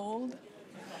what you're told.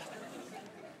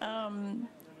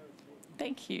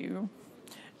 Thank you.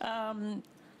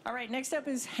 All right, next up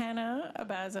is Hannah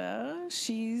Abaza.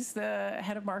 She's the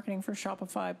head of marketing for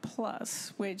Shopify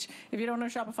Plus, which, if you don't know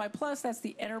Shopify Plus, that's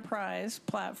the enterprise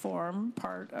platform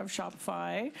part of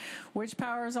Shopify, which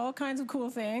powers all kinds of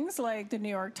cool things like the New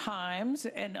York Times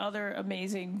and other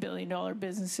amazing billion-dollar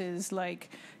businesses like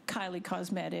Kylie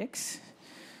Cosmetics.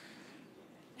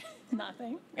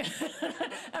 Nothing.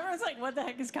 Everyone's like, what the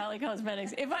heck is Kylie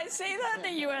Cosmetics? If I say that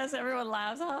in the U.S., everyone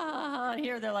laughs. Ha, ha, ha.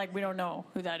 Here, they're like, we don't know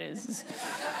who that is.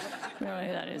 We don't know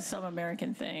who that is. Some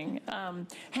American thing.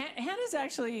 Hannah's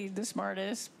actually the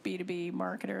smartest B2B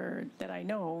marketer that I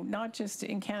know, not just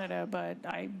in Canada, but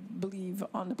I believe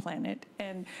on the planet.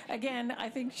 And again, I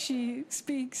think she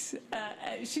speaks,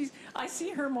 I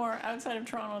see her more outside of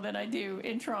Toronto than I do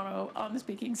in Toronto on the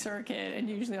speaking circuit and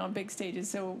usually on big stages.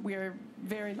 So we're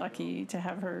very lucky to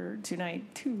have her tonight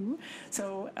too.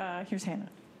 So here's Hannah.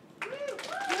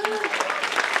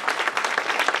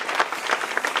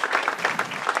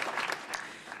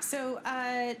 So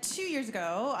 2 years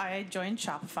ago, I joined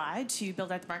Shopify to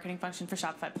build out the marketing function for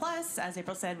Shopify Plus. As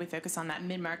April said, we focus on that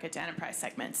mid-market to enterprise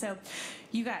segment. So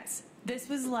you guys, this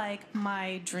was like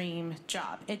my dream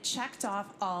job. It checked off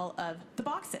all of the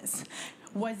boxes.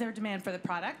 Was there demand for the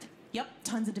product? Yep,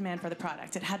 tons of demand for the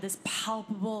product. It had this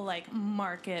palpable like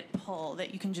market pull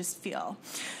that you can just feel.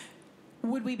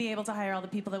 Would we be able to hire all the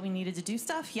people that we needed to do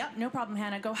stuff? Yep, no problem,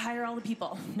 Hannah. Go hire all the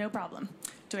people. No problem.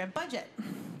 Do we have budget?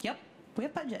 Yep, we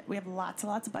have budget. We have lots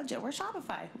and lots of budget. We're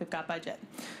Shopify. We've got budget.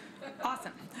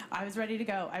 Awesome. I was ready to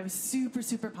go. I was super,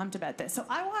 super pumped about this. So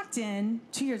I walked in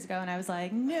 2 years ago and I was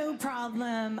like, no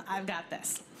problem. I've got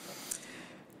this.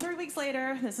 3 weeks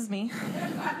later, this is me.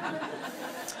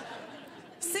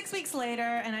 6 weeks later,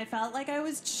 and I felt like I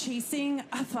was chasing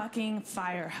a fucking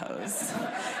fire hose.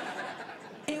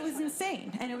 It was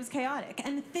insane, and it was chaotic.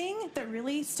 And the thing that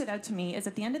really stood out to me is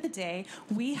at the end of the day,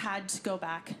 we had to go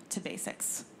back to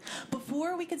basics.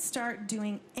 Before we could start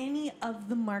doing any of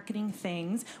the marketing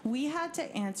things, we had to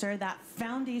answer that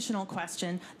foundational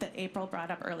question that April brought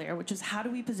up earlier, which is how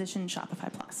do we position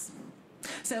Shopify Plus?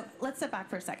 So let's step back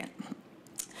for a second.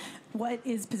 What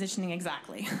is positioning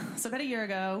exactly? So about a year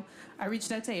ago, I reached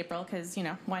out to April because, you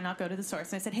know, why not go to the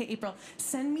source? And I said, hey, April,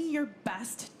 send me your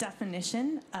best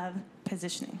definition of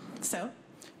positioning. So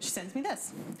she sends me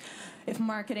this. If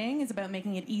marketing is about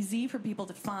making it easy for people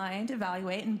to find,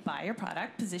 evaluate, and buy your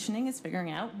product, positioning is figuring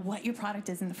out what your product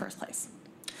is in the first place.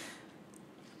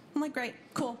 I'm like, great,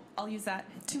 cool, I'll use that.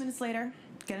 2 minutes later,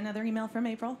 get another email from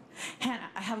April. Hannah,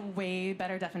 I have a way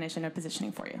better definition of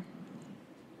positioning for you.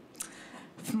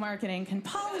 If marketing can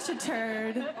polish a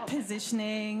turd,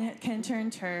 positioning can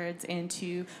turn turds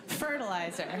into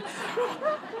fertilizer.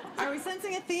 Are we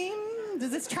sensing a theme? Does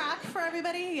this track for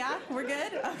everybody? Yeah, we're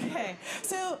good? Okay.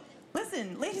 So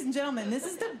listen, ladies and gentlemen, this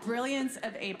is the brilliance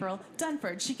of April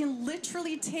Dunford. She can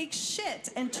literally take shit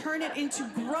and turn it into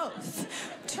growth,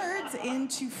 turds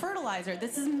into fertilizer.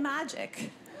 This is magic.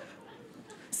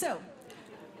 So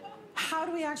how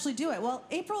do we actually do it? Well,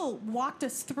 April walked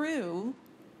us through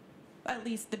at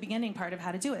least the beginning part of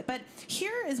how to do it. But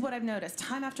here is what I've noticed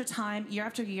time after time, year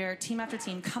after year, team after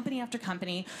team, company after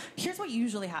company. Here's what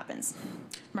usually happens.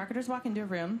 Marketers walk into a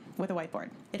room with a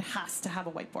whiteboard. It has to have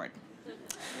a whiteboard.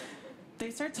 They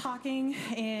start talking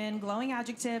in glowing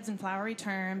adjectives and flowery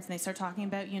terms, and they start talking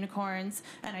about unicorns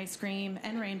and ice cream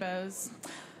and rainbows.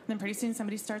 Then pretty soon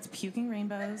somebody starts puking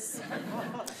rainbows.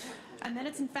 And then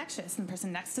it's infectious, and the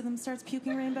person next to them starts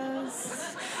puking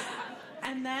rainbows.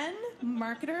 And then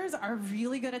marketers are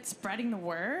really good at spreading the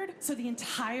word, so the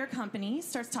entire company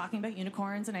starts talking about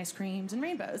unicorns and ice creams and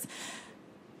rainbows.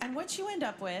 And what you end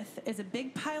up with is a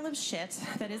big pile of shit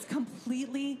that is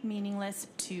completely meaningless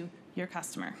to your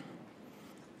customer.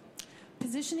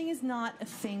 Positioning is not a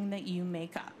thing that you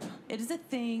make up. It is a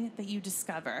thing that you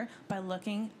discover by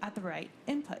looking at the right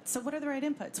inputs. So what are the right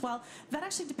inputs? Well, that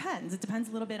actually depends. It depends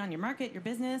a little bit on your market, your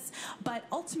business, but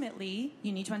ultimately,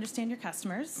 you need to understand your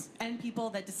customers and people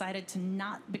that decided to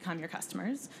not become your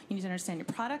customers. You need to understand your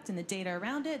product and the data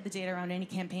around it, the data around any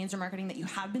campaigns or marketing that you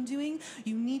have been doing.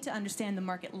 You need to understand the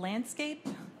market landscape,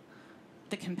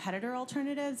 the competitor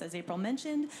alternatives, as April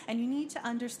mentioned, and you need to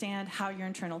understand how your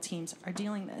internal teams are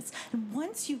dealing with this. And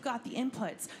once you've got the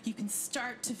inputs, you can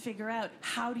start to figure out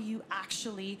how do you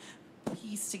actually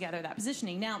piece together that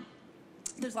positioning. Now,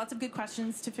 there's lots of good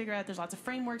questions to figure out. There's lots of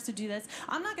frameworks to do this.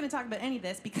 I'm not going to talk about any of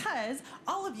this because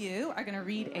all of you are going to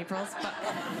read April's book,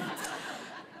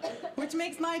 which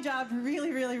makes my job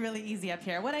really, really, really easy up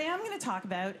here. What I am going to talk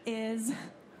about is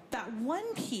that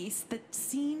one piece that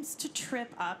seems to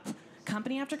trip up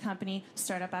company after company,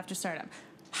 startup after startup.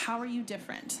 How are you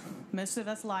different? Most of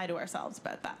us lie to ourselves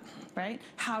about that, right?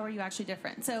 How are you actually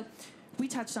different? So we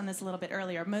touched on this a little bit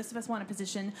earlier. Most of us want a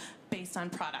position based on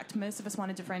product. Most of us want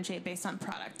to differentiate based on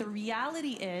product. The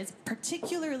reality is,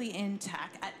 particularly in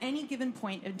tech, at any given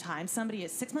point in time, somebody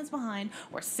is 6 months behind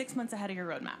or 6 months ahead of your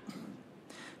roadmap.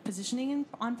 Positioning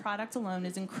on product alone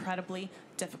is incredibly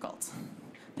difficult.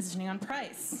 Positioning on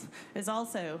price is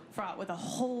also fraught with a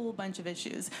whole bunch of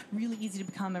issues. Really easy to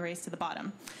become a race to the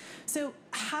bottom. So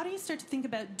how do you start to think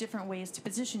about different ways to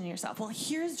position yourself? Well,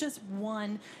 here's just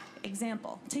one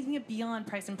example. Taking it beyond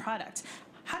price and product.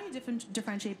 How do you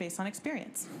differentiate based on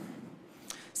experience?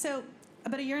 So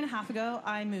about a year and a half ago,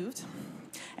 I moved,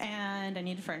 and I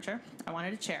needed furniture. I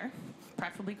wanted a chair,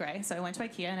 preferably gray, so I went to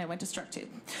IKEA and I went to TechTO.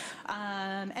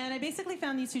 And I basically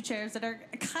found these two chairs that are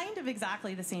kind of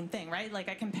exactly the same thing, right? Like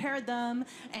I compared them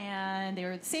and they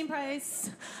were the same price,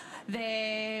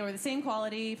 they were the same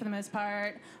quality for the most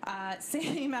part,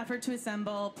 same effort to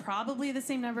assemble, probably the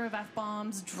same number of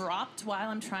F-bombs dropped while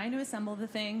I'm trying to assemble the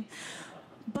thing.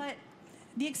 But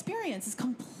the experience is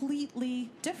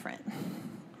completely different,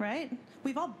 right?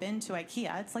 We've all been to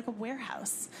IKEA. It's like a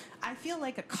warehouse. I feel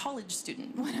like a college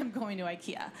student when I'm going to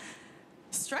IKEA.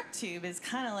 StrucTube is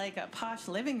kind of like a posh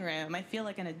living room. I feel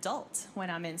like an adult when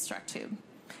I'm in StrucTube.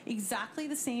 Exactly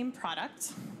the same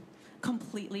product,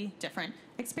 completely different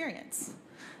experience.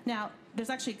 Now,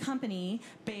 there's actually a company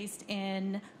based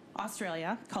in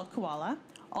Australia called Koala,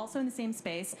 also in the same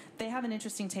space. They have an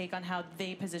interesting take on how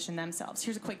they position themselves.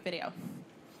 Here's a quick video.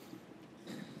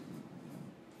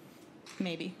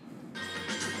 Maybe.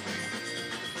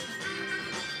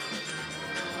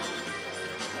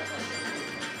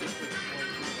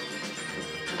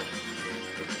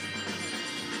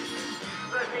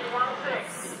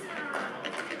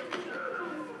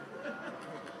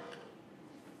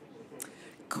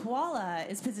 Koala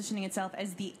is positioning itself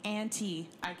as the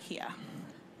anti-IKEA.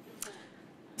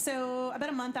 So about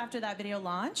a month after that video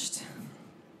launched,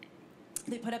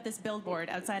 they put up this billboard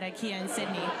outside IKEA in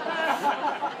Sydney.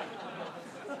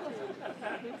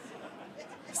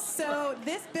 So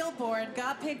this billboard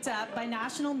got picked up by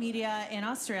national media in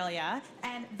Australia,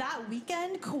 and that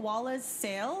weekend, Koala's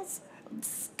sales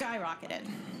skyrocketed,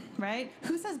 right?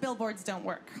 Who says billboards don't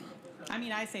work? I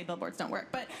mean, I say billboards don't work,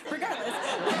 but regardless,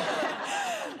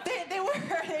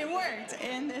 they worked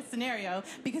in this scenario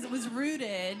because it was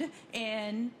rooted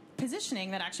in positioning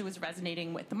that actually was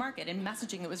resonating with the market, and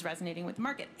messaging that was resonating with the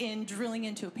market, in drilling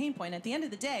into a pain point. At the end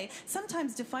of the day,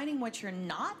 sometimes defining what you're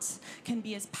not can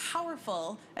be as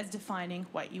powerful as defining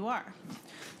what you are.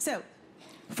 So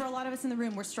for a lot of us in the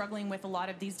room, we're struggling with a lot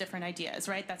of these different ideas,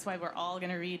 right? That's why we're all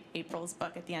going to read April's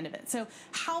book at the end of it. So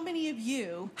how many of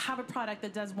you have a product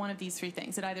that does one of these three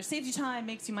things? It either saves you time,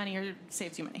 makes you money, or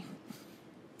saves you money,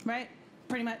 right?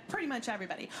 Pretty much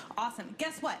everybody. Awesome.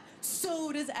 Guess what?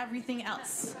 So does everything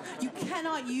else. You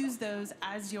cannot use those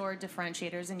as your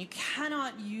differentiators, and you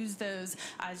cannot use those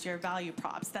as your value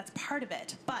props. That's part of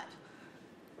it. But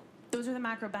those are the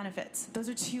macro benefits. Those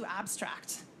are too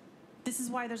abstract. This is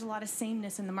why there's a lot of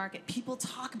sameness in the market. People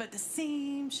talk about the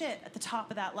same shit at the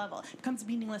top of that level. It becomes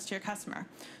meaningless to your customer.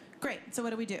 Great. So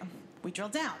what do? We drill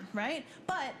down, right?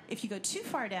 But if you go too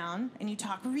far down and you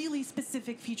talk really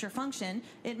specific feature function,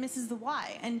 it misses the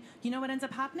why. And you know what ends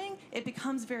up happening? It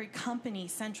becomes very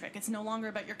company-centric. It's no longer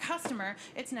about your customer.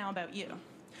 It's now about you.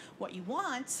 What you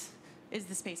want is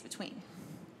the space between.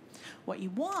 What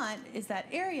you want is that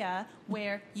area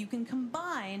where you can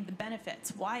combine the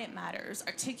benefits, why it matters,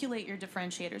 articulate your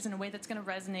differentiators in a way that's going to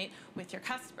resonate with your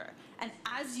customer. And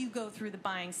as you go through the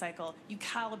buying cycle, you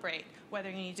calibrate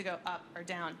whether you need to go up or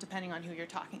down, depending on who you're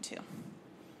talking to.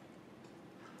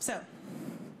 So,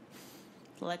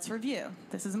 let's review.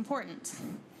 This is important.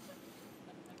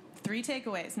 3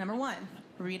 takeaways. Number 1,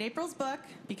 read April's book,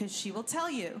 because she will tell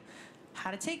you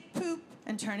how to take poop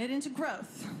and turn it into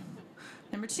growth.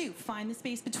 Number 2, find the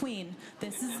space between.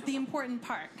 This is the important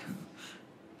part.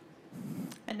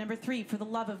 And number 3, for the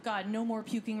love of God, no more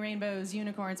puking rainbows,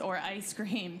 unicorns, or ice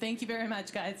cream. Thank you very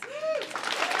much, guys.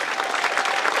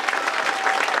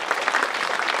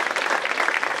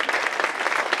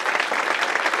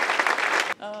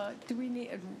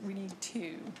 We need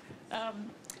 2.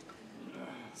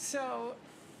 So,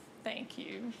 thank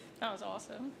you. That was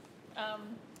awesome.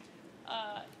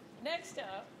 Next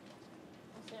up,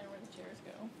 let's see where the chairs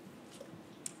go.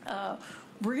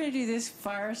 We're going to do this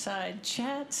fireside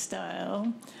chat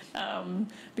style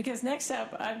because next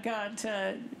up I've got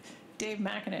Dave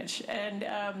McAninch. And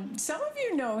some of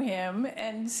you know him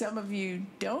and some of you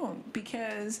don't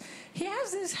because he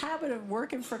has this habit of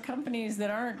working for companies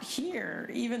that aren't here,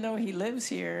 even though he lives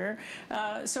here.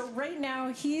 So right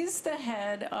now he's the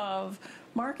head of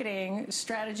marketing,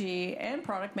 strategy, and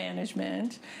product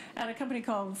management at a company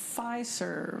called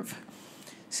Fiserv.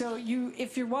 So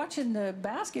if you're watching the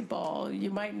basketball, you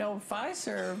might know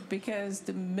Fiserv because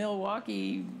the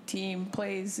Milwaukee team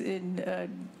plays in a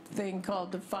thing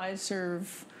called the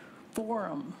Fiserv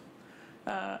Forum.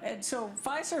 And so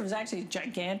Fiserv is actually a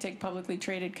gigantic publicly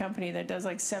traded company that does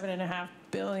like $7.5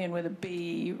 billion with a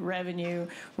B revenue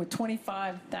with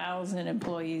 25,000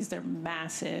 employees. They're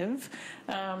massive.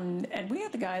 And we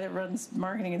have the guy that runs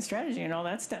marketing and strategy and all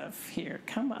that stuff here.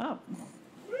 Come up.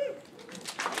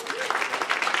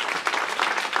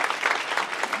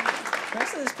 The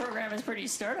rest of this program is pretty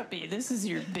startup-y. This is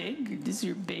your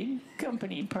big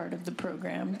company part of the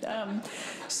program.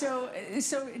 So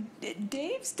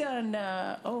Dave's done.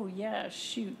 Oh yeah,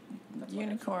 shoot,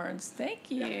 unicorns. Thank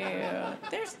you.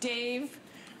 There's Dave.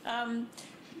 And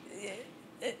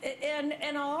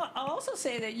I'll also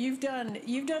say that you've done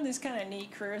this kind of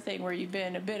neat career thing where you've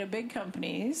been a bit of big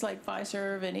companies like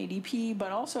Fiserv and ADP,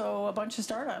 but also a bunch of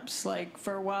startups. Like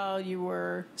for a while you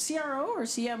were CRO or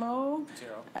CMO?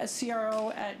 A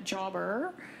CRO at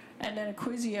Jobber, and then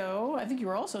Acquisio. I think you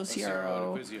were also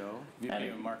CRO. at Acquisio, VP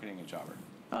of Marketing at Jobber.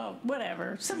 Oh,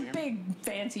 whatever. Some big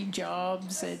fancy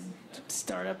jobs at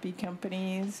startup-y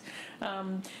companies.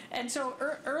 And so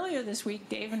earlier this week,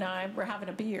 Dave and I were having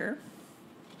a beer.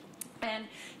 And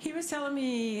he was telling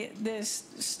me this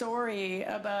story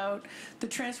about the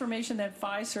transformation that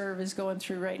Fiserv is going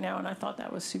through right now, and I thought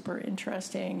that was super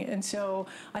interesting. And so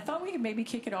I thought we could maybe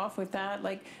kick it off with that.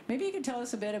 Like, maybe you could tell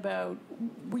us a bit about,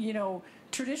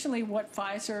 traditionally what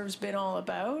Fiserv's been all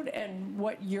about and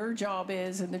what your job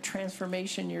is and the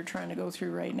transformation you're trying to go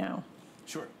through right now.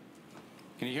 Sure.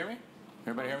 Can you hear me?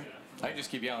 Everybody hear me? I can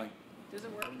just keep yelling. Does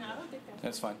it work? No, I don't think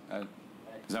that's fine. Does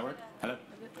that work? Hello?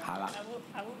 Hello.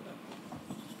 I will.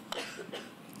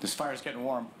 This fire's getting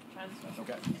warm.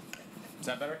 Okay. Is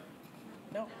that better?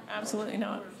 No, absolutely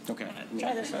not. Okay.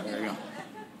 Try this one. There you go.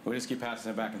 We'll just keep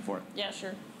passing it back and forth. Yeah,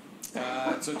 sure.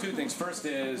 So 2 things. First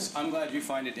is, I'm glad you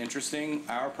find it interesting.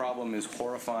 Our problem is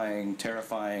horrifying,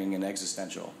 terrifying, and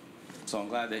existential. So I'm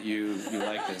glad that you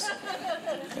like this.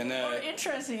 And or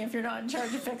interesting if you're not in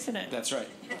charge of fixing it. That's right.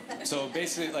 So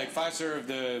basically, like Fiserv,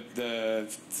 the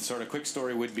sort of quick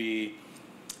story would be,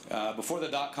 before the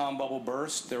dot-com bubble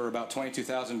burst, there were about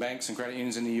 22,000 banks and credit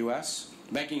unions in the U.S.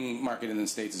 Banking market in the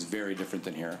States is very different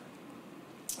than here.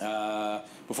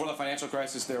 Before the financial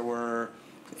crisis, there were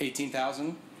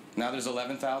 18,000. Now there's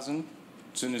 11,000.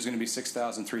 Soon there's going to be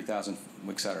 6,000, 3,000,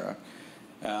 et cetera.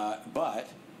 But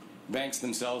banks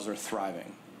themselves are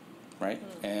thriving, right?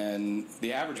 And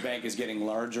the average bank is getting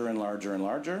larger and larger and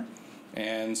larger.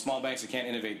 And small banks that can't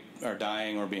innovate are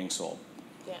dying or being sold.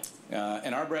 Yeah.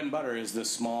 And our bread and butter is the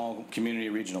small community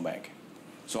regional bank.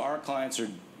 So our clients are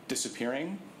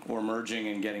disappearing or merging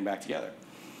and getting back together.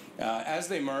 As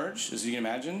they merge, as you can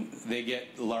imagine, they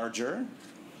get larger.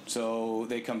 So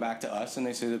they come back to us and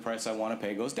they say the price I want to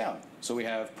pay goes down. So we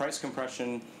have price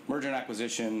compression, merger and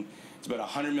acquisition. It's about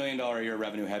 $100 million a year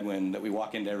revenue headwind that we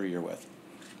walk into every year with.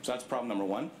 So that's problem number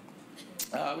 1,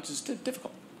 which is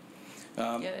difficult.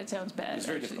 Yeah, that sounds bad. It's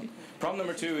very difficult. Problem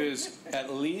number 2 is at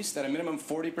a minimum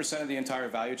 40% of the entire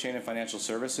value chain in financial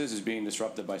services is being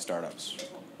disrupted by startups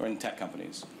or in tech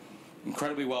companies.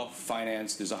 Incredibly well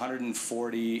financed. There's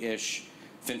 140-ish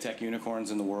fintech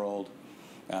unicorns in the world.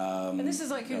 And this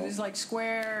is like who? This is like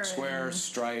Square. Square,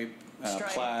 Stripe,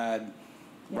 Plaid,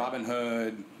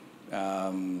 Robinhood,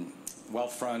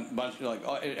 Wealthfront,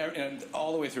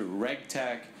 all the way through. Reg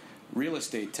tech, real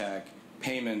estate tech,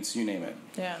 payments, you name it.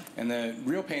 Yeah. And the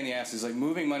real pain in the ass is like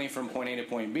moving money from point A to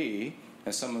point B,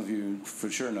 as some of you for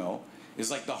sure know,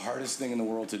 is like the hardest thing in the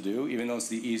world to do, even though it's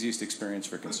the easiest experience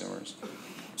for consumers.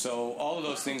 So all of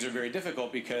those things are very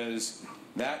difficult because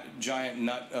that giant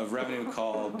nut of revenue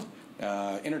called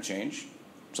interchange,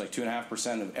 it's like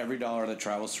 2.5% of every dollar that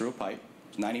travels through a pipe,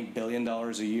 $90 billion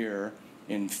a year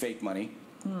in fake money,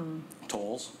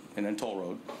 tolls, and then toll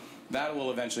road. That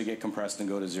will eventually get compressed and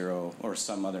go to zero or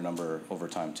some other number over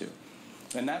time too.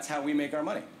 And that's how we make our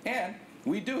money. And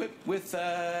we do it with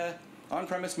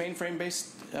on-premise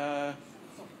mainframe-based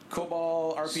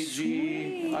COBOL, RPG,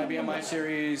 Sweet. IBM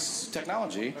iSeries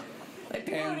technology. Like,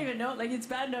 people don't even know. Like, it's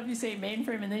bad enough you say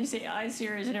mainframe and then you say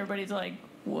iSeries and everybody's like,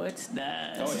 what's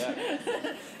that? Oh,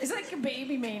 yeah. It's like a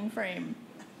baby mainframe.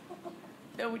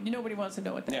 Nobody wants to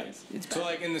know what that is. It's bad. So,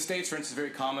 like, in the States, for instance, it's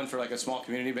very common for, like, a small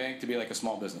community bank to be like a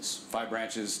small business. 5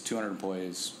 branches, 200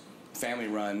 employees, family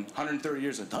run, 130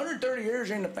 years. 130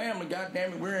 years in the family,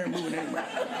 goddamn it, we ain't moving anywhere.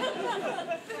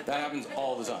 That happens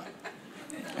all the time.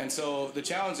 And so the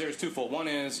challenge there is twofold. One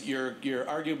is you're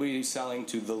arguably selling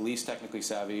to the least technically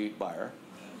savvy buyer.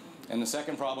 And the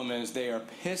second problem is they are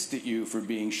pissed at you for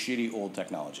being shitty old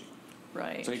technology.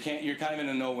 Right. So you're kind of in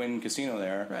a no-win casino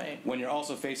there. Right. When you're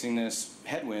also facing this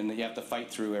headwind that you have to fight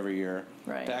through every year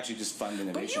to actually just fund But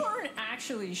innovation. you aren't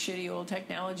actually shitty old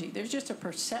technology. There's just a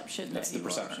perception That's that the you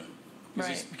perception. are. It's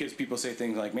Right. just because people say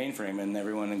things like mainframe and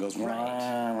everyone goes, Right.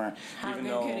 "Wah, wah," How even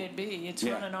good though could it be? It's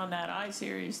running on that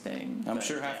iSeries thing. I'm but,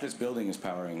 sure half this building is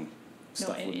powering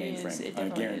stuff no, with it mainframe. is. It I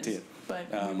definitely guarantee is. it.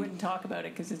 But we wouldn't talk about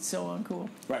it because it's so uncool.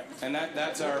 Right, and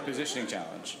that's our positioning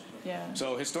challenge. Yeah.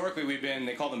 So historically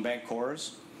they call them bank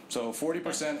cores. So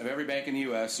 40% of every bank in the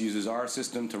U.S. uses our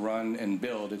system to run and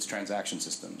build its transaction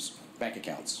systems, bank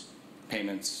accounts,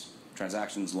 payments,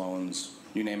 transactions, loans,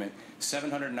 you name it.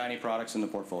 790 products in the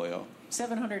portfolio.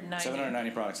 790.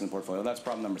 790 products in the portfolio. That's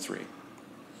problem number 3.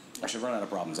 I should run out of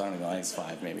problems. I don't even know. I think it's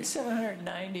 5 maybe.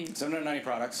 790. 790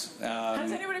 products. How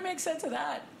does anybody make sense of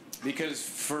that? Because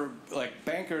for like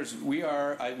bankers, we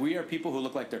are people who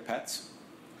look like their pets.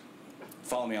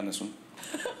 Follow me on this one.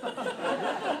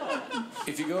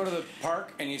 If you go to the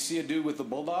park and you see a dude with a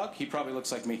bulldog, he probably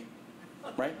looks like me,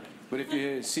 right? But if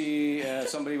you see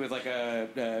somebody with like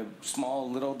a small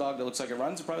little dog that looks like it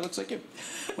runs, it probably looks like you.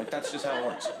 Like that's just how it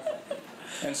works.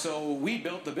 And so we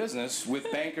built the business with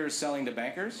bankers selling to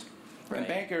bankers, and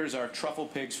bankers are truffle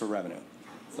pigs for revenue.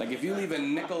 Like if you leave a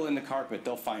nickel in the carpet,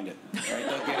 they'll find it, right?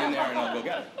 They'll get in there and they'll go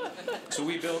get it. So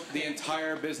we built the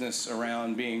entire business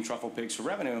around being truffle pigs for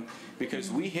revenue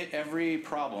because we hit every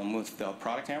problem with the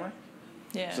product hammer.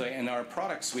 Yeah. So, and our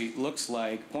product suite looks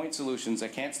like point solutions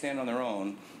that can't stand on their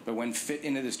own, but when fit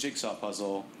into this jigsaw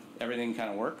puzzle, everything kind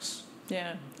of works.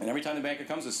 Yeah. And every time the banker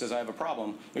comes and says, I have a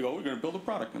problem, we go, we're going to build a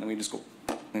product. And then we just go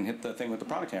and hit the thing with the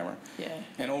product hammer. Yeah.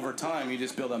 And over time, you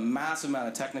just build a massive amount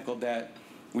of technical debt.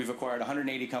 We've acquired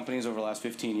 180 companies over the last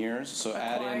 15 years, so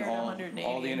add in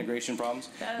all the integration problems.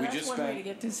 That's one way to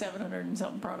get to 700 and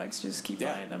something products. Just keep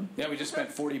buying them. Yeah, we just spent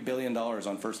 $40 billion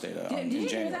on First Data in Did you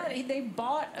January. hear that? They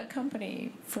bought a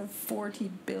company for $40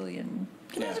 billion.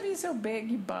 Can you imagine being so big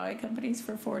you buy companies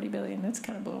for $40 billion? That's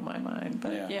kind of blew my mind.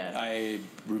 But yeah. I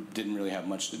didn't really have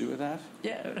much to do with that.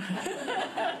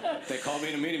 Yeah. They called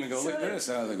me in a meeting and go, look at this.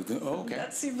 And I was like, oh, okay.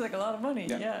 That seems like a lot of money.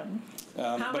 Yeah.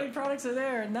 How many products are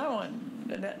there in that one?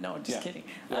 No, just kidding.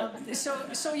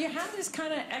 So you have this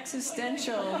kind of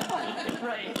existential,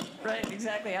 right,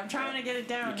 exactly. I'm trying to get it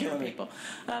down here, people.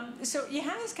 So you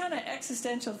have this kind of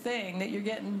existential thing that you're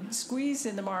getting squeezed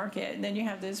in the market, and then you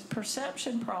have this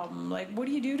perception problem. Like, what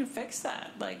do you do to fix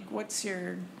that? Like, what's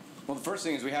your... Well, the first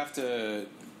thing is we have to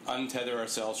untether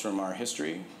ourselves from our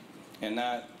history, and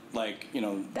that, like, you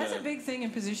know... That's a big thing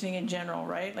in positioning in general,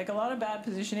 right? Like, a lot of bad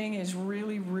positioning is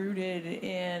really rooted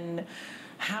in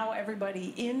how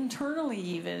everybody internally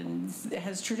even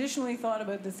has traditionally thought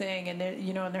about the thing, and there,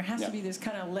 you know, and there has to be this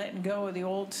kind of letting go of the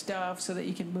old stuff so that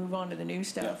you can move on to the new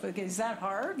stuff. Like, is that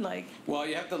hard? Like, well,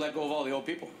 you have to let go of all the old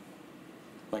people.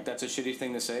 Like, that's a shitty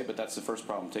thing to say, but that's the first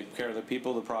problem. Take care of the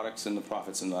people, the products, and the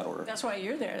profits in that order. That's why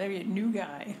you're there. You're a new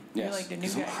guy. Yes. You're like the new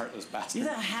guy. I'm a heartless bastard. You're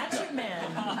the hatchet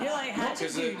man. You're like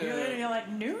hatchet dude. You're like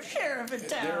new sheriff in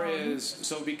town. There is,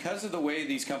 so because of the way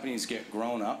these companies get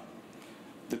grown up,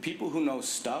 the people who know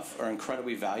stuff are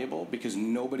incredibly valuable because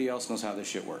nobody else knows how this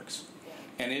shit works.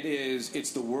 And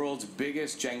it's the world's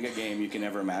biggest Jenga game you can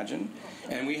ever imagine.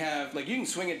 And we have, like, you can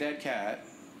swing a dead cat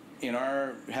in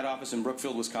our head office in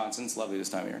Brookfield, Wisconsin. It's lovely this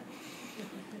time of year.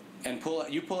 And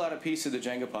you pull out a piece of the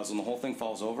Jenga puzzle and the whole thing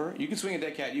falls over. You can swing a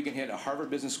dead cat. You can hit a Harvard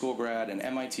Business School grad, an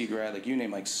MIT grad, like you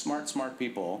name, like smart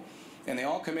people. And they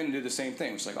all come in and do the same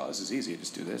thing. It's like, oh, this is easy.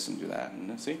 Just do this and do that.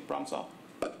 And see, problem solved.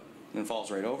 And it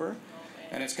falls right over.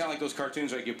 And it's kind of like those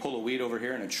cartoons, like you pull a weed over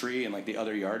here in a tree and like the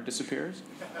other yard disappears.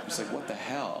 It's like, what the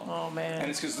hell? Oh, man. And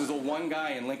it's because there's the one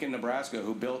guy in Lincoln, Nebraska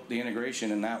who built the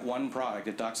integration in that one product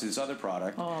that docks to this other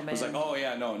product. Oh, man. It was like, oh,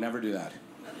 yeah, no, never do that.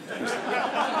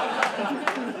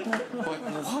 Like,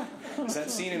 what? Is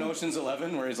that scene in Ocean's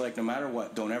 11 where he's like, no matter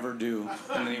what, don't ever do,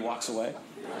 and then he walks away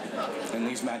and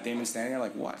leaves Matt Damon standing there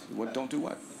like, what? What? Don't do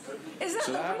what? Is that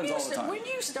So that happens all the time. When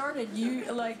you started,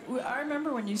 I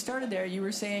remember when you started there, you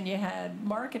were saying you had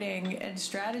marketing and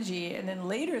strategy, and then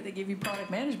later they give you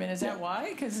product management. Is that why?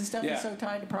 Because the stuff is so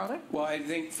tied to product? Well, I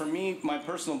think for me, my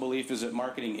personal belief is that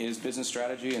marketing is business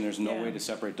strategy, and there's no way to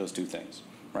separate those two things,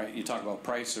 right? You talk about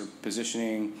price or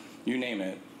positioning, you name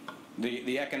it.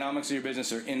 The economics of your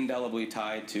business are indelibly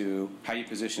tied to how you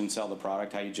position, sell the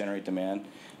product, how you generate demand.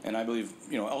 And I believe,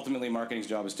 ultimately marketing's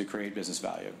job is to create business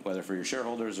value, whether for your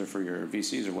shareholders or for your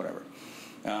VCs or whatever.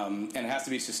 And it has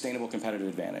to be sustainable competitive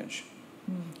advantage.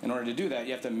 In order to do that,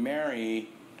 you have to marry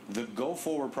the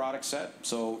go-forward product set.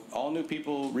 So all new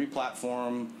people,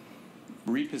 re-platform,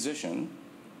 reposition.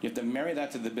 You have to marry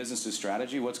that to the business's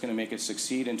strategy. What's going to make it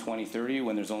succeed in 2030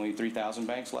 when there's only 3,000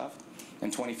 banks left?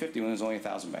 And 2050 when there's only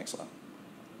 1,000 banks left.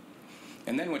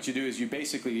 And then what you do is you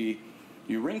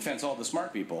ring fence all the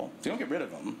smart people, so you don't get rid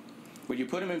of them, but you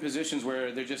put them in positions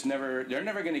where they're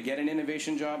never going to get an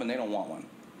innovation job and they don't want one.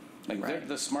 Like they're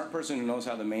the smart person who knows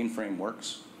how the mainframe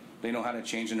works. They know how to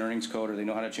change an earnings code, or they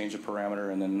know how to change a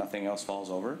parameter, and then nothing else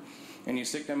falls over. And you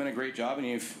stick them in a great job,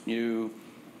 and you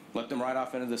let them ride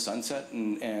off into the sunset,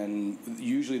 and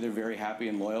usually they're very happy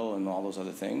and loyal and all those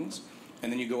other things.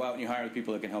 And then you go out and you hire the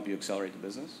people that can help you accelerate the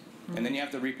business. And then you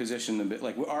have to reposition them.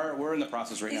 Like we're in the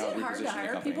process right now of repositioning the company. Is it hard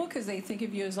to hire people because they think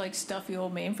of you as like stuffy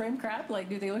old mainframe crap? Like,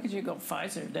 do they look at you and go,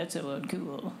 Pfizer, that's so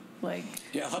uncool? Like,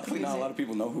 yeah, luckily not a lot of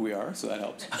people know who we are, so that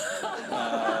helps.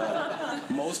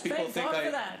 Most people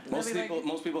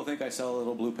most people think I sell a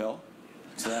little blue pill,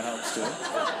 so that helps too.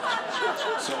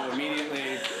 So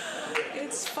immediately,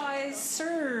 it's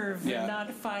Pfizer, not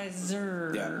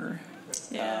Pfizer. Yeah.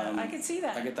 Yeah, I can see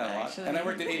that. I get that a lot. And I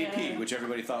worked at ADP, which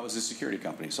everybody thought was a security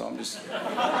company. So I'm just,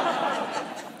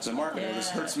 as a marketer, this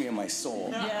hurts me in my soul.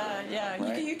 Yeah.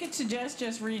 Right? You could suggest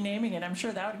just renaming it. I'm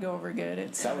sure that would go over good.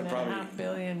 It's $7.5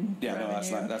 billion. Yeah,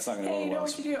 revenue. no, that's not going to go well. Hey, you know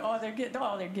what you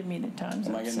do? They're giving me the times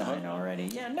Am I getting the hook already?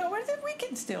 Yeah, no, we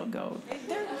can still go.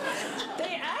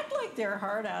 They act like they're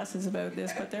hard asses about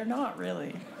this, but they're not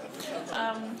really. Okay,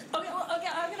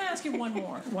 I'm going to ask you one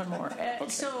more. Okay.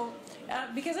 So,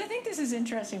 because I think this is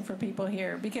interesting for people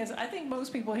here, because I think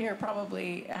most people here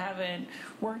probably haven't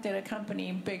worked at a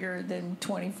company bigger than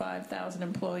 25,000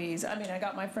 employees. I mean, I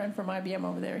got my friend from IBM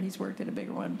over there. He's worked at a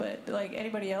bigger one, but like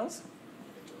anybody else?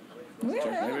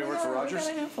 Anybody work for Rogers? We got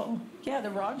a handful. Yeah,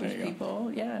 the Rogers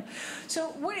people. Yeah. So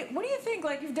what do you think?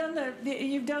 Like you've done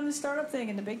the startup thing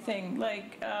and the big thing.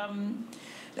 Like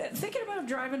thinking about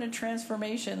driving a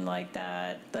transformation like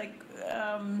that. Like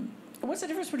what's the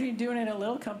difference between doing it in a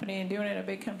little company and doing it in a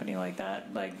big company like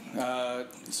that? Like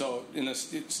so in the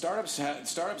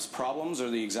startups problems are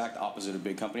the exact opposite of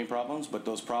big company problems. But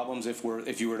those problems, if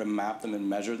you were to map them and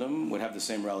measure them, would have the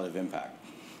same relative impact.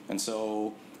 And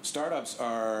so startups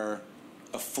are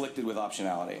afflicted with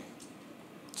optionality.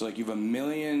 So like you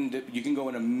can go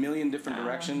in a million different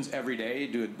directions every day,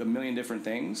 do a million different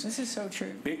things. This is so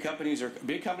true. Big companies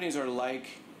are like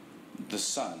the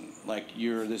sun. Like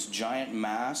you're this giant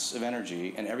mass of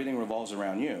energy, and everything revolves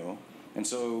around you. And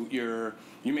so you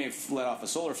may have let off a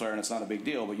solar flare, and it's not a big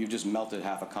deal, but you've just melted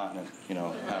half a continent,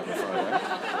 however far away.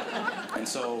 And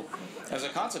so, as a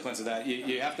consequence of that,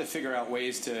 you have to figure out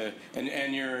ways to,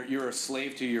 and you're a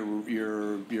slave to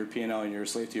your P&L, and you're a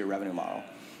slave to your revenue model.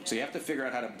 So you have to figure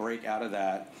out how to break out of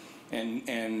that.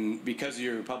 And because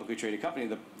you're a publicly traded company,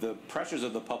 the pressures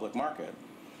of the public market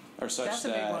are such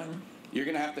that you're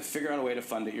going to have to figure out a way to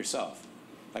fund it yourself.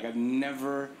 Like and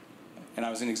I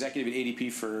was an executive at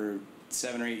ADP for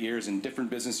 7 or 8 years in different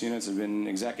business units. I've been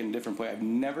exec in different places. I've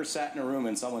never sat in a room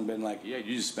and someone been like, yeah,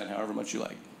 you just spend however much you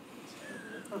like.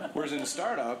 Whereas in a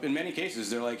startup, in many cases,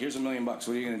 they're like, here's $1 million. What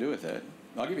are you going to do with it?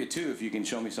 I'll give you 2 if you can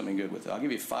show me something good with it. I'll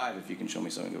give you 5 if you can show me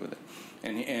something good with it.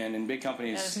 And in big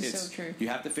companies, so true. You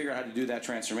have to figure out how to do that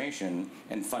transformation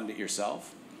and fund it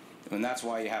yourself. And that's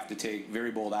why you have to take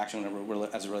very bold action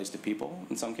as it relates to people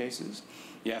in some cases.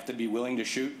 You have to be willing to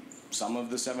shoot some of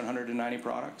the 790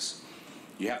 products.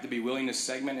 You have to be willing to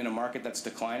segment in a market that's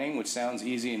declining, which sounds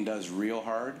easy and does real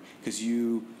hard, because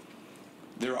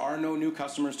there are no new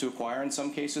customers to acquire in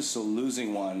some cases, so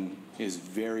losing one is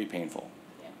very painful.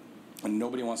 And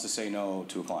nobody wants to say no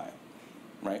to a client,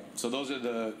 right? So those are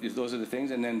the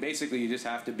things, and then basically you just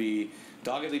have to be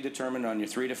doggedly determined on your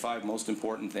 3 to 5 most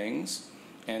important things,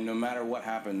 and no matter what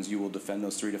happens, you will defend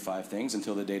those 3 to 5 things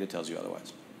until the data tells you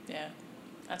otherwise. Yeah,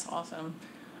 that's awesome.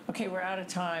 Okay, we're out of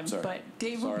time, Sorry. but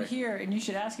Dave will be here, and you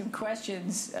should ask him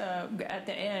questions at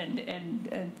the end.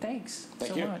 And thanks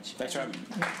so much. Thanks for having me.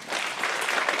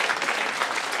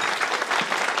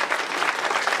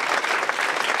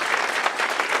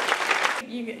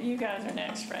 you guys are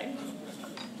next, right?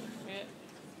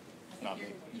 Not me.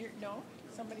 No,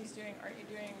 somebody's doing. Aren't you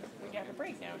doing? We have a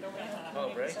break now. Don't we have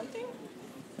Oh, break? something?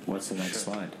 What's the next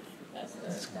slide?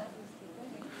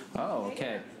 Oh,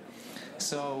 okay.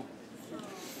 So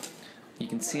you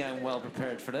can see I'm well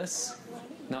prepared for this.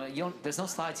 No, you don't. There's no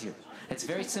slides here. It's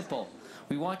very simple.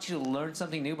 We want you to learn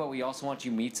something new, but we also want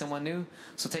you to meet someone new.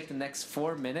 So take the next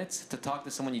 4 minutes to talk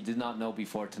to someone you did not know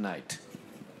before tonight.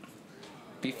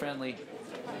 Be friendly.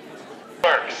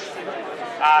 Works.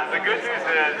 The good news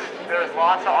is there's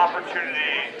lots of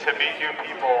opportunity to meet new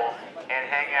people and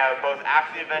hang out both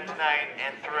after the event tonight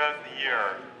and throughout the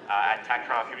year at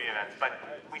TechTO community events. But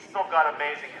we still got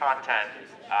amazing content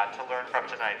to learn from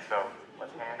tonight, so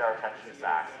let's hand our attention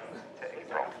back to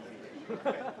April.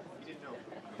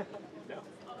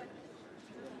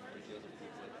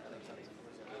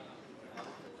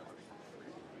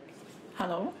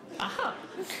 Hello. Aha.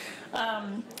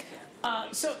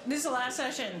 So this is the last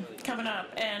session coming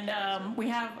up, and we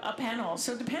have a panel.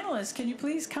 So the panelists, can you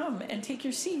please come and take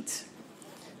your seats?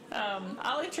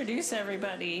 I'll introduce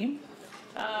everybody.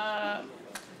 I've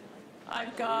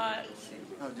got.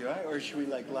 Oh, do I? Or should we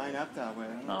like line up that way?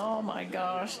 Oh my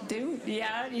gosh, dude!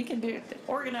 Yeah, you can do it.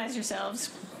 Organize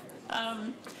yourselves.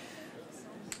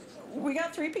 We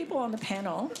got 3 people on the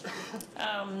panel,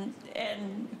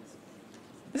 and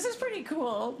this is pretty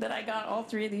cool that I got all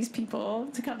 3 of these people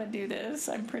to come and do this.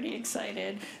 I'm pretty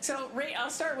excited. So I'll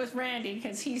start with Randy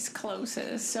because he's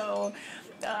closest. So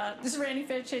this is Randy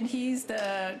Fitch, and he's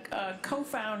the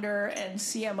co-founder and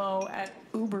CMO at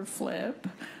Uberflip.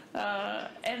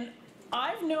 And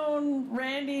I've known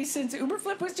Randy since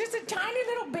Uberflip was just a tiny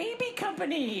little baby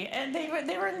company, and they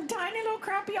were in tiny little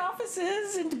crappy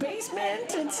offices in the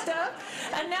basement and stuff.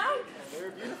 And now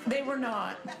they were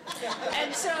not.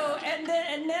 And so,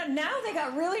 now they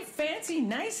got really fancy,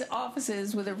 nice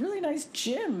offices with a really nice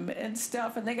gym and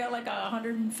stuff. And they got like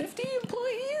 150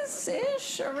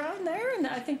 employees-ish around there. And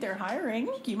I think they're hiring.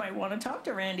 You might want to talk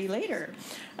to Randy later.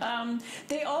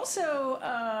 They also,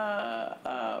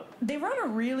 they run a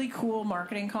really cool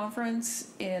marketing conference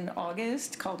in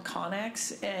August called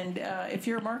Connex. And if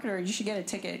you're a marketer, you should get a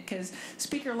ticket because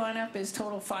speaker lineup is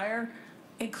total fire,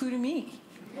 including me.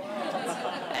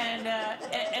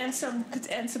 And some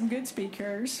good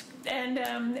speakers, and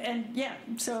yeah,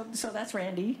 so that's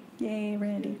Randy. Yay,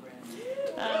 Randy.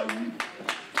 And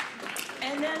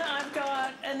then I've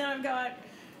got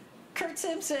Kurt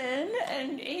Simpson,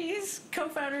 and he's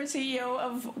co-founder and CEO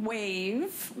of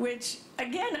Wave, which,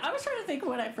 again, I was trying to think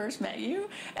when I first met you,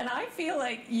 and I feel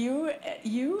like you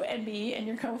and me and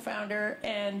your co-founder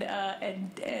and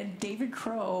David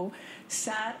Crow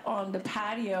sat on the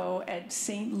patio at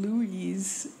St.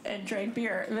 Louis and drank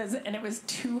beer, and it was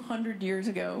 200 years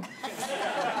ago.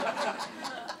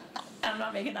 I'm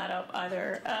not making that up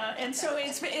either. And so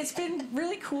it's been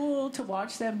really cool to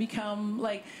watch them become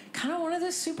like kind of one of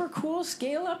the super cool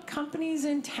scale-up companies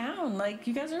in town. Like,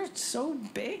 you guys are so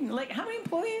big. Like, how many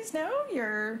employees now?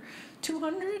 You're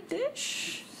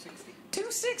 200-ish?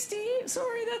 260.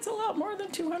 Sorry, that's a lot more than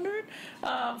 200.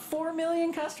 4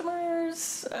 million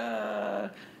customers,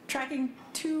 tracking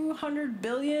 200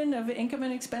 billion of income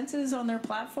and expenses on their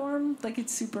platform. Like,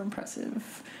 it's super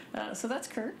impressive. So that's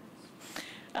Kurt.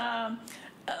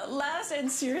 Last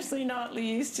and seriously not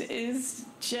least is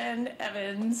Jen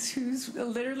Evans, who's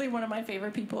literally one of my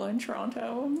favorite people in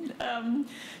Toronto.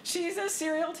 She's a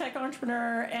serial tech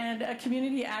entrepreneur and a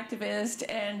community activist,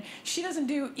 and she doesn't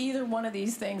do either one of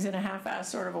these things in a half-assed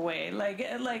sort of a way.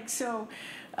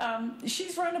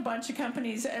 She's run a bunch of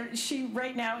companies. She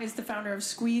right now is the founder of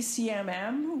Squeeze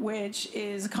CMM, which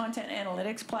is a content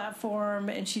analytics platform,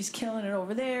 and she's killing it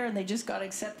over there. And they just got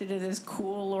accepted to this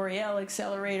cool L'Oreal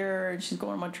accelerator, and she's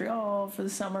going to Montreal for the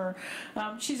summer.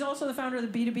 She's also the founder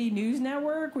of the B2B News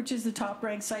Network, which is the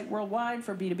top-ranked site worldwide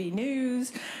for B2B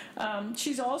news.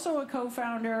 She's also a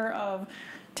co-founder of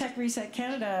Tech Reset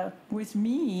Canada with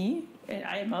me. And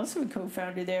I am also a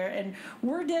co-founder there, and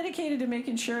we're dedicated to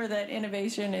making sure that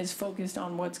innovation is focused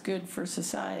on what's good for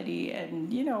society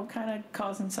and, kind of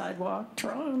causing Sidewalk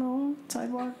Toronto,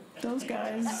 Sidewalk, those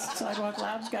guys, Sidewalk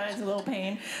Labs guys, a little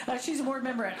pain. She's a board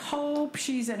member at Hope.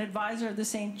 She's an advisor of the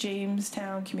St.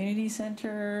 Jamestown Community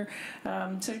Center.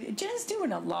 So Jen's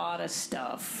doing a lot of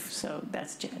stuff, so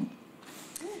that's Jen.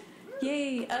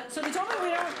 Yay. So they told me we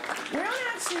don't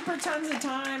have super tons of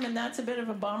time, and that's a bit of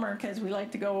a bummer because we like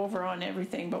to go over on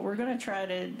everything, but we're going to try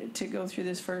to go through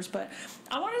this first. But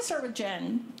I want to start with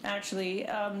Jen, actually,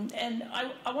 and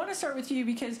I want to start with you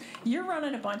because you're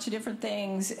running a bunch of different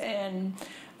things and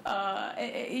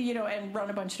and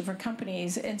run a bunch of different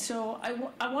companies. And so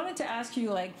I wanted to ask you,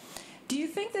 Do you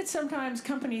think that sometimes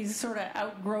companies sort of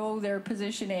outgrow their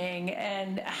positioning,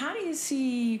 and how do you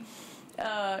see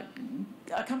a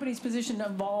company's position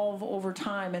evolve over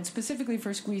time, and specifically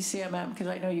for Squeeze CMM, because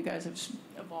I know you guys have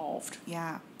evolved?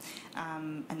 Yeah.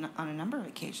 And on a number of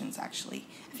occasions, actually.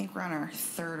 I think we're on our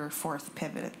third or fourth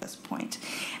pivot at this point.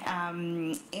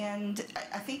 And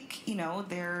I think,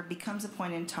 there becomes a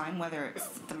point in time, whether it's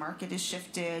the market is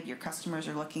shifted, your customers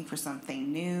are looking for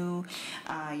something new,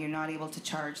 you're not able to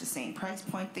charge the same price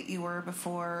point that you were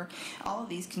before. All of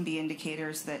these can be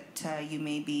indicators that you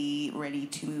may be ready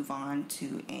to move on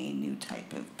to a new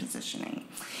type of positioning.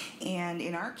 And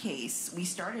in our case, we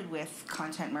started with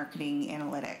content marketing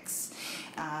analytics.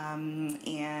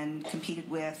 And competed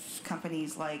with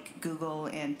companies like Google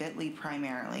and Bitly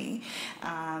primarily.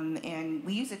 And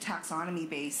we use a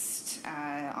taxonomy-based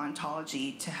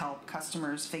ontology to help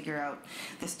customers figure out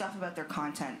the stuff about their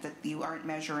content that you aren't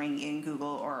measuring in Google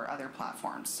or other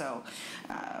platforms. So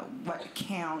what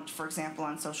account, for example,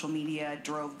 on social media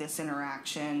drove this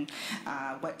interaction,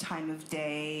 what time of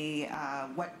day,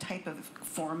 what type of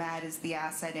format is the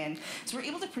asset in. So we're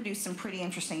able to produce some pretty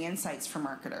interesting insights for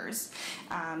marketers.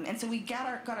 And so we got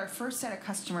our first set of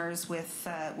customers with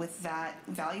that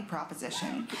value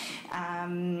proposition.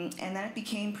 And then it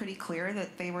became pretty clear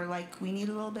that they were like, we need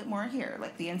a little bit more here.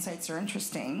 Like, the insights are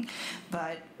interesting,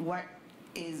 but what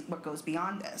goes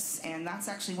beyond this? And that's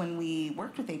actually when we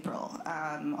worked with April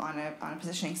on a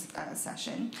positioning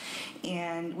session,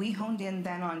 and we honed in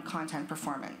then on content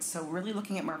performance. So really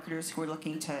looking at marketers who are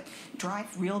looking to drive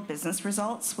real business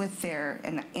results with their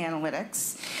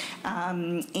analytics,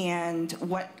 and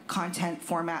what content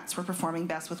formats were performing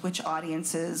best with which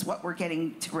audiences, what we're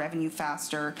getting to revenue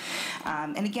faster,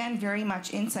 and again, very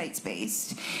much insights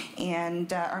based.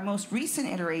 And our most recent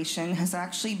iteration has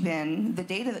actually been the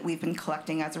data that we've been collecting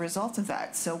as a result of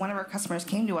that. So one of our customers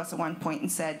came to us at one point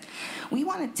and said, we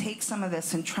want to take some of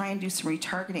this and try and do some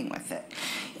retargeting with it.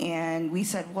 And we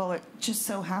said, well, it just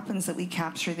so happens that we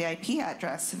capture the IP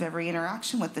address of every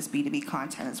interaction with this B2B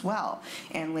content as well,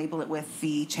 and label it with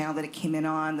the channel that it came in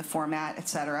on, the format,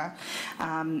 etc.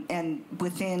 And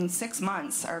within 6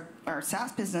 months, our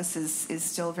SaaS business is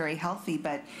still very healthy,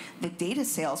 but the data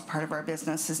sales part of our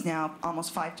business is now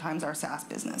almost 5 times our SaaS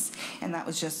business. And that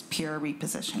was just pure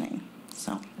repositioning.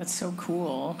 So that's so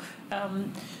cool.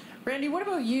 Randy, what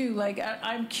about you? Like,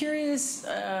 I'm curious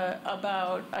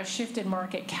about a shift in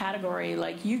market category.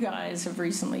 Like, you guys have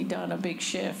recently done a big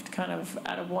shift kind of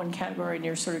out of one category, and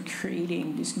you're sort of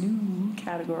creating this new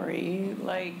category.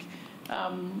 Like,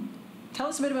 tell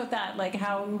us a bit about that, like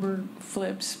how Uber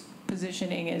Flip's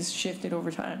positioning has shifted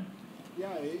over time.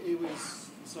 Yeah, it was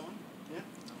so on. Yeah?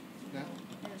 Yeah?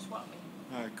 You're swapping.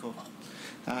 All right, cool.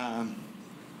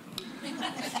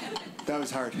 That was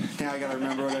hard. Now I got to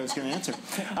remember what I was going to answer.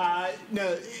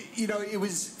 No, it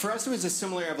was, for us, it was a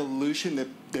similar evolution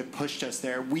that pushed us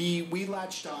there. We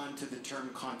latched on to the term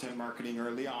content marketing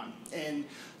early on, and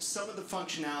some of the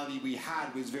functionality we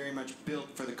had was very much built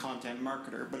for the content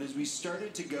marketer. But as we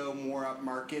started to go more up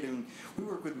market, and we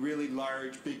work with really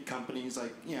large, big companies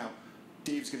like,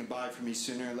 Dave's going to buy from me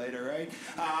sooner or later, right?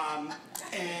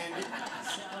 And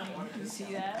you see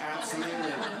that? Absolutely.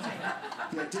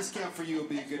 Yeah, discount for you will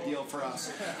be a good deal for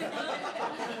us.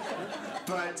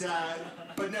 But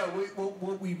no,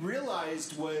 what we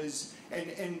realized was,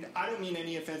 and I don't mean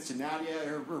any offense to Nadia,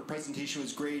 her presentation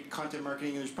was great, content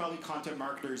marketing, there's probably content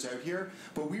marketers out here,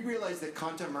 but we realized that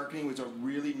content marketing was a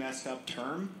really messed up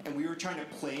term, and we were trying to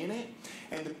play in it,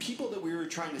 and the people that we were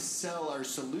trying to sell our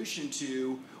solution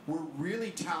to were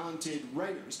really talented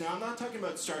writers. Now, I'm not talking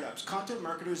about startups. Content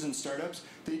marketers and startups,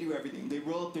 they do everything. They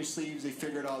roll up their sleeves, they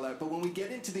figure it all out. But when we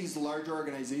get into these larger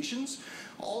organizations,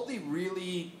 all they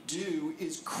really do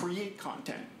is create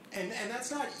content. And that's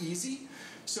not easy.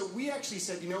 So we actually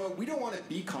said, you know what, we don't want to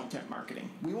be content marketing.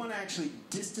 We want to actually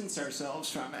distance ourselves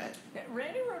from it.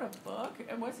 Randy wrote a book.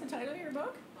 And what's the title of your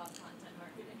book?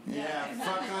 Yeah,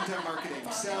 fuck content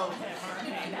marketing. So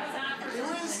it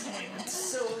was.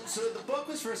 So the book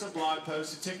was first a blog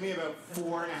post. It took me about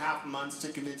 4.5 months to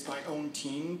convince my own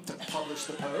team to publish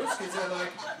the post, because they're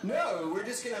like, no, we're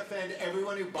just going to offend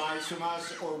everyone who buys from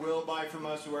us or will buy from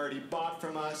us, who already bought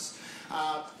from us.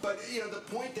 But the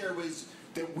point there was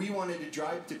that we wanted to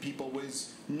drive to people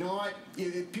was not,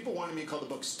 people wanted me to call the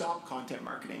book Stop Content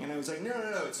Marketing. And I was like, no,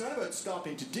 it's not about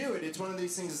stopping to do it. It's one of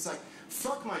these things that's like,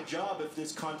 fuck my job if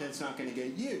this content's not going to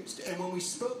get used. And when we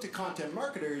spoke to content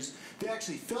marketers, they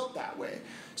actually felt that way.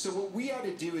 So what we had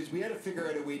to do is we had to figure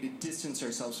out a way to distance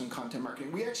ourselves from content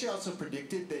marketing. We actually also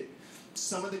predicted that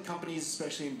some of the companies,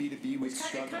 especially in B2B, would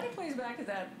struggle. It kind of plays back to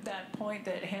that point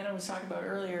that Hannah was talking about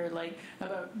earlier, like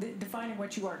about defining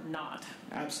what you are not.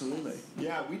 Absolutely.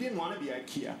 Yeah, we didn't want to be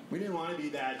IKEA. We didn't want to be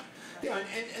that. Yeah,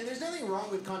 and there's nothing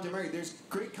wrong with content marketing. There's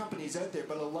great companies out there,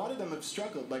 but a lot of them have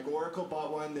struggled. Like Oracle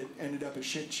bought one that ended up a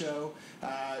shit show.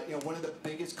 One of the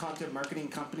biggest content marketing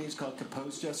companies called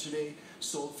Compose yesterday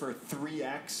sold for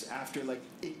 3x after like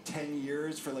 10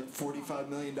 years for like $45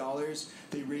 million.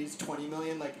 They raised $20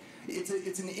 million. Like,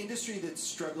 it's an industry that's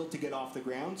struggled to get off the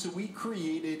ground. So we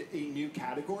created a new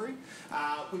category,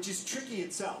 which is tricky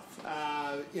itself.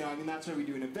 That's why we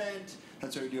do an event.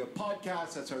 That's why we do a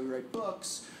podcast. That's why we write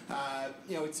books.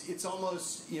 It's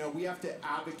almost, we have to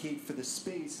advocate for the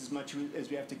space as much as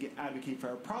we have to advocate for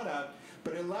our product,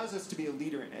 but it allows us to be a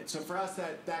leader in it. So for us,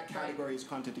 that category is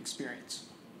content experience.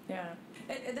 Yeah,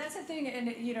 and that's the thing, and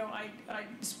I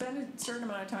spend a certain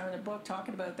amount of time in the book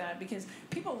talking about that because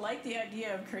people like the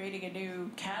idea of creating a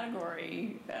new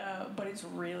category, but it's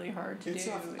really hard to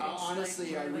do.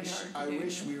 Honestly, I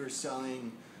wish we were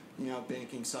selling,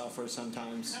 banking software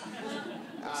sometimes.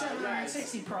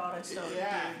 760 products, though.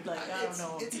 Yeah, dude. I don't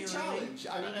know. It's a challenge.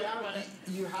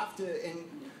 You have to, and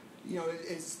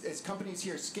as companies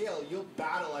here scale, you'll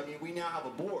battle. We now have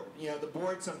a board. The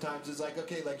board sometimes is like,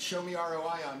 okay, show me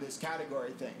ROI on this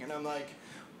category thing, and I'm like,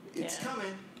 it's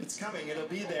coming, it'll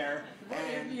be there. Well,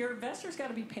 and your investors got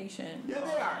to be patient. Yeah,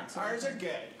 they are.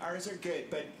 Ours are good,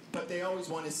 but they always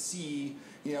want to see,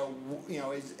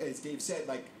 as Dave said,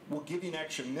 we'll give you an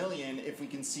extra $1 million if we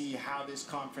can see how this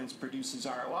conference produces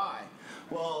ROI.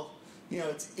 Well,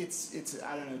 it's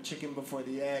I don't know, chicken before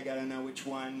the egg. I don't know which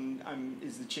one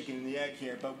is the chicken and the egg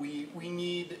here, but we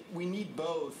need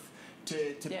both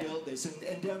to build this.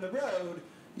 And down the road,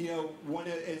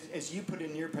 as you put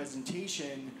in your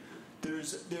presentation,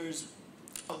 there's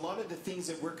a lot of the things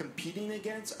that we're competing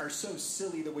against are so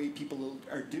silly the way people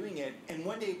are doing it. And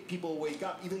one day people will wake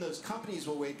up, even those companies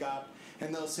will wake up,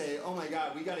 and they'll say, "Oh my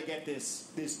God, we got to get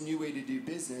this new way to do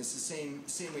business." The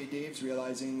same way Dave's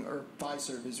realizing, or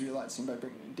Fiserv is realizing by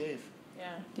bringing in Dave.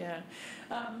 Yeah.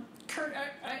 Kurt,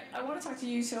 I want to talk to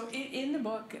you. So in the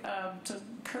book, so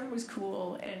Kurt was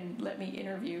cool and let me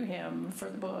interview him for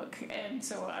the book, and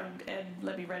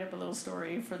let me write up a little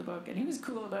story for the book, and he was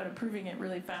cool about approving it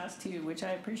really fast too, which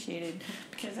I appreciated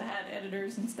because I had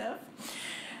editors and stuff.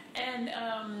 And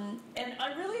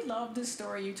I really loved the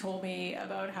story you told me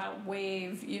about how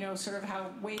Wave,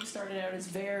 how Wave started out as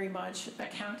very much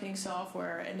accounting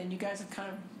software, and then you guys have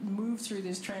kind of moved through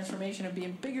this transformation of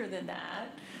being bigger than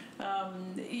that,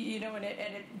 and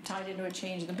it tied into a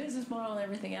change in the business model and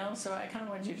everything else. So I kind of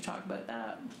wanted you to talk about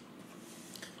that.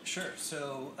 Sure.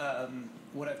 So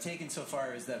what I've taken so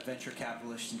far is that venture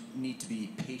capitalists need to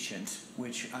be patient,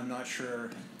 which I'm not sure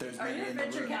there's many in the room. Are you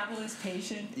a venture capitalist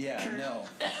patient? Yeah, no.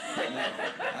 I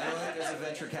don't think there's a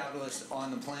venture capitalist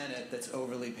on the planet that's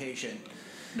overly patient.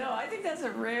 No, I think that's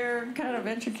a rare kind of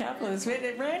venture capitalist.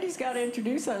 Randy's got to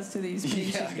introduce us to these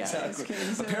patient guys.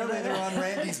 Exactly. Apparently they're on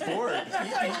Randy's board.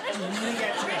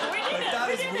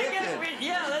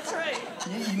 Yeah, that's right.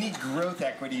 You need growth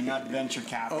equity, not venture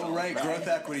capital. Oh, right. Growth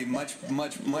equity, much more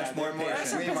patient.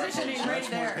 That's a positioning right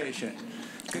there. Much more patient.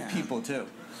 Good people, too.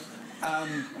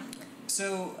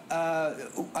 So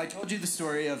I told you the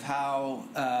story of how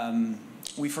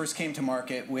we first came to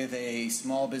market with a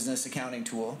small business accounting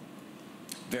tool.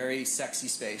 Very sexy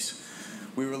space.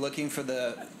 We were looking for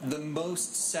the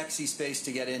most sexy space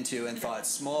to get into and thought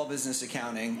small business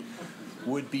accounting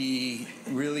would be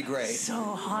really great. So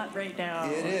hot right now.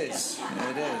 It is.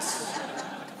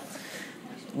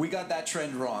 We got that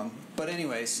trend wrong. But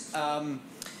anyways,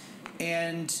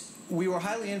 and we were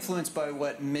highly influenced by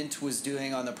what Mint was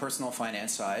doing on the personal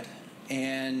finance side.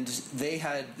 And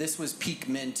this was peak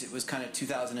Mint. It was kind of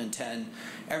 2010.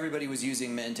 Everybody was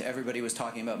using Mint. Everybody was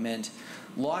talking about Mint.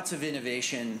 Lots of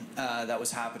innovation that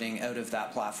was happening out of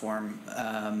that platform.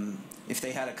 If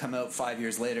they had to come out 5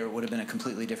 years later, it would have been a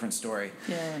completely different story.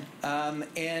 Yeah.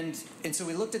 And so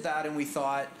we looked at that and we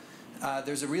thought,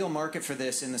 there's a real market for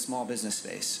this in the small business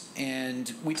space.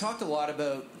 And we talked a lot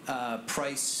about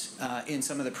price in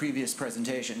some of the previous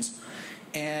presentations.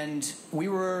 And we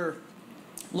were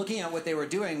looking at what they were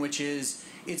doing, which is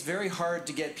it's very hard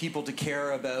to get people to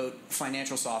care about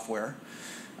financial software,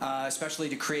 especially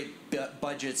to create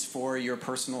budgets for your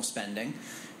personal spending.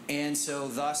 And so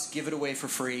thus give it away for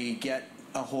free, get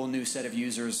a whole new set of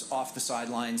users off the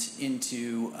sidelines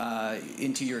into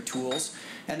your tools,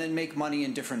 and then make money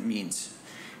in different means.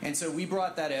 And so we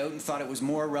brought that out and thought it was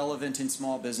more relevant in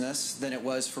small business than it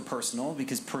was for personal,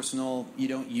 because personal, you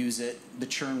don't use it. The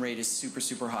churn rate is super,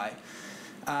 super high.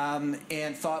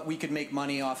 And thought we could make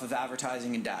money off of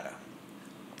advertising and data.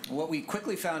 What we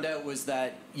quickly found out was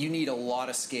that you need a lot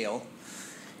of scale,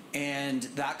 and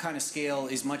that kind of scale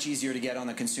is much easier to get on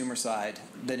the consumer side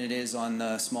than it is on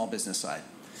the small business side.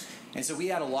 And so we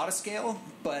had a lot of scale,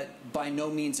 but by no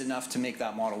means enough to make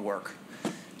that model work.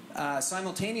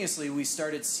 Simultaneously, we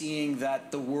started seeing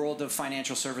that the world of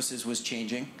financial services was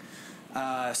changing.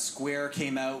 Square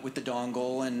came out with the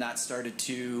dongle, and that started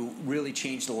to really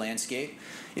change the landscape.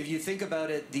 If you think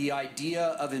about it, the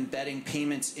idea of embedding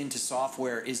payments into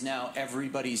software is now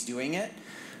everybody's doing it.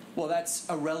 Well, that's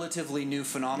a relatively new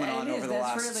phenomenon over the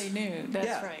last... That's really new.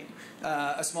 That's right.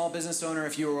 A small business owner,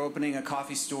 if you were opening a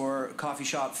coffee shop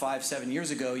 5-7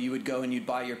 years ago, you would go and you'd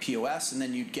buy your POS, and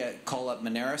then you'd call up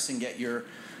Moneris and get your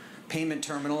payment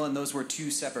terminal, and those were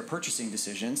two separate purchasing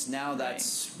decisions. Now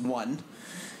that's one.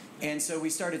 And so we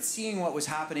started seeing what was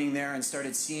happening there and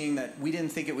started seeing that we didn't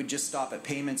think it would just stop at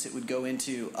payments, it would go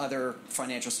into other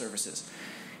financial services.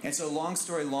 And so long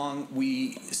story long,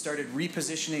 we started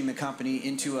repositioning the company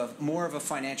into more of a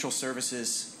financial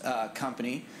services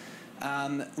company.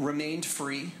 Remained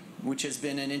free, which has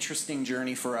been an interesting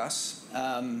journey for us.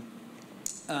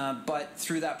 But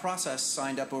through that process,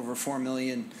 signed up over 4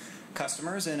 million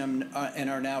customers and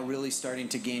are now really starting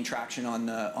to gain traction on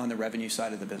the revenue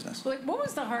side of the business. Like, what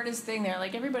was the hardest thing there?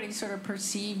 Like, everybody sort of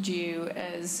perceived you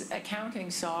as accounting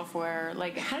software.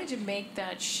 Like, how did you make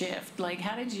that shift? Like,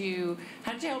 how did you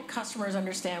help customers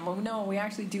understand, well, no, we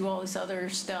actually do all this other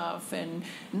stuff, and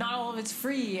not all of it's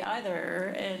free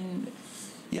either. And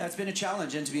yeah, it's been a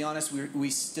challenge, and to be honest, we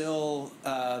still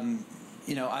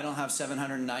I don't have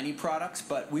 790 products,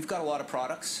 but we've got a lot of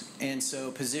products, and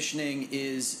so positioning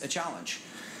is a challenge.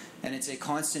 And it's a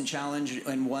constant challenge,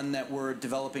 and one that we're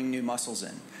developing new muscles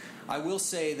in. I will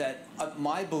say that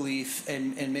my belief,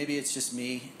 and maybe it's just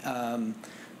me,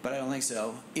 but I don't think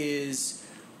so, is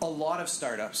a lot of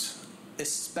startups,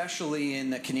 especially in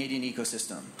the Canadian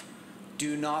ecosystem,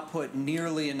 do not put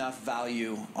nearly enough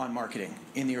value on marketing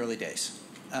in the early days.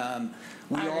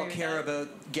 We all care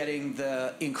about getting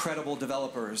the incredible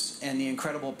developers and the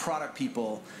incredible product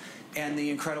people and the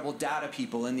incredible data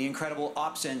people and the incredible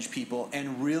ops eng people,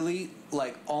 and really,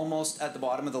 like, almost at the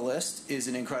bottom of the list is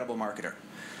an incredible marketer.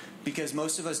 Because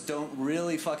most of us don't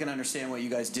really fucking understand what you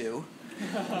guys do.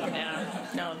 Yeah,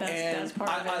 no, that's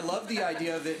part of it. I love the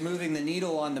idea of it moving the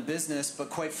needle on the business, but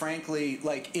quite frankly,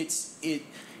 like,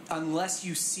 unless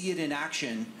you see it in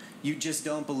action, you just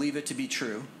don't believe it to be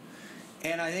true.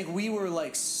 And I think we were,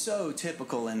 like, so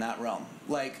typical in that realm,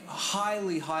 like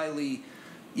highly,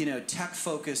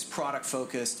 tech-focused,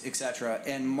 product-focused, etc.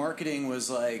 And marketing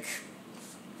was like,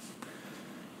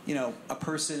 a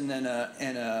person and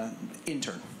a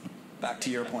intern. Back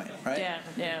to your point, right?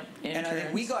 Yeah. And I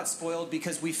think we got spoiled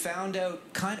because we found out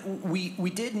we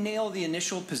did nail the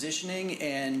initial positioning,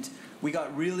 and we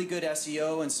got really good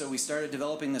SEO, and so we started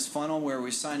developing this funnel where we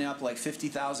sign up like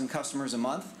 50,000 customers a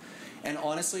month. And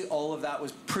honestly, all of that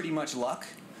was pretty much luck.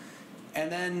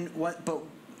 And then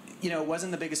it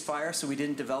wasn't the biggest fire, so we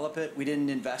didn't develop it. We didn't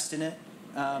invest in it.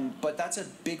 But that's a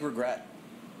big regret.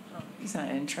 Oh, isn't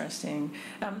that interesting?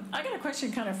 I got a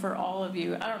question kind of for all of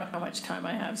you. I don't know how much time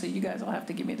I have, so you guys will have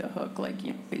to give me the hook like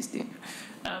you always do.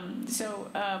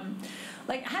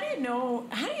 Like, how do you know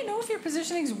if your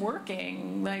positioning's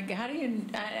working? Like, how do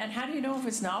you know if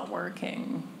it's not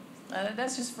working?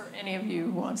 That's just for any of you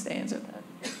who wants to answer that.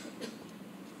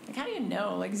 Like, how do you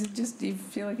know? Like, is it just, do you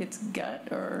feel like it's gut,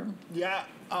 or? Yeah,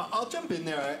 I'll jump in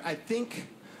there. I think,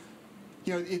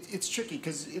 it's tricky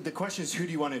because the question is, who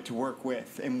do you want it to work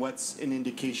with, and what's an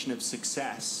indication of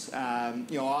success?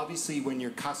 Obviously, when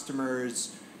your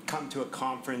customers come to a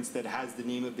conference that has the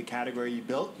name of the category you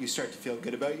built, you start to feel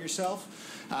good about yourself.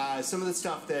 Some of the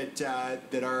stuff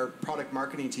that our product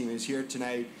marketing team is here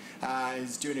tonight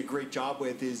is doing a great job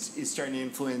with is starting to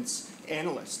influence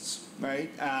analysts, right?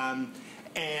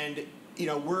 And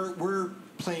we're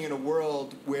playing in a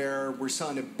world where we're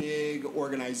selling to big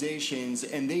organizations,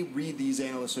 and they read these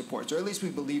analyst reports, or at least we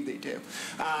believe they do.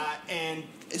 And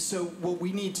so what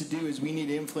we need to do is we need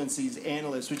to influence these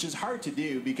analysts, which is hard to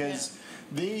do because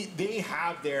they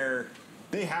have their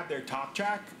talk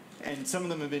track, and some of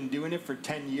them have been doing it for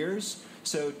 10 years.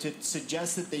 So to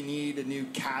suggest that they need a new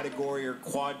category or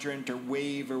quadrant or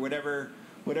wave or whatever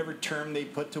term they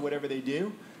put to whatever they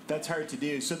do, that's hard to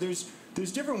do. So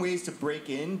there's different ways to break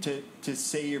in to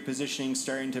say your positioning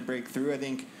starting to break through. I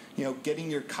think getting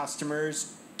your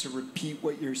customers to repeat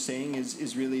what you're saying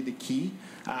is really the key.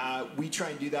 We try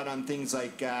and do that on things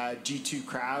like G2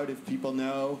 Crowd, if people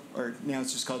know, or now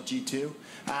it's just called G2.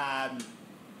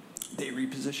 they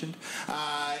repositioned.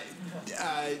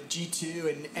 G2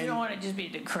 and You don't want to just be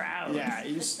the crowd. Yeah,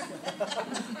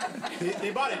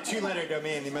 they bought a 2-letter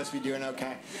domain. They must be doing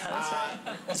okay. Yeah,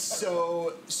 that's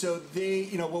right. So they,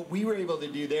 what we were able to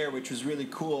do there, which was really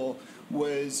cool,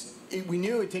 was we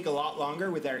knew it would take a lot longer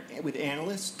with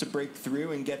analysts to break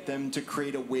through and get them to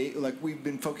create a way. Like we've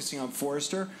been focusing on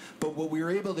Forrester, but what we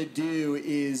were able to do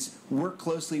is work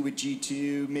closely with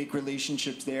G2, make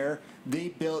relationships there. They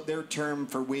built their term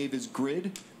for Wave is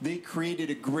grid. They created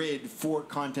a grid for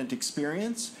content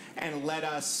experience and let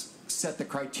us set the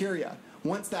criteria.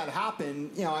 Once that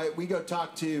happened, we go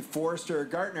talk to Forrester or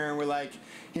Gartner, and we're like,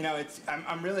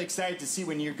 I'm really excited to see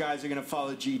when you guys are going to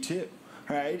follow G2.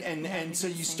 Right, and so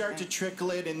you start to trickle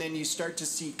it, and then you start to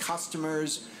see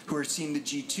customers who are seeing the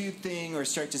G2 thing, or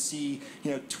start to see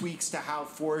tweaks to how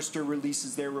Forrester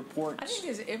releases their reports. I think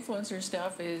this influencer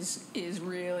stuff is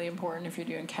really important if you're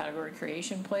doing category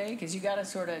creation play, because you got to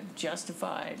sort of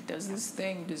justify, does this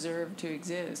thing deserve to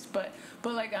exist? But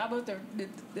like, how about the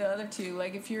other two?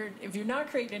 Like, if you're not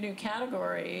creating a new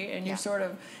category and you're sort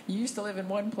of you used to live in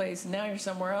one place and now you're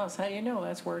somewhere else, how do you know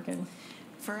that's working?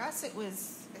 For us, it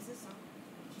was.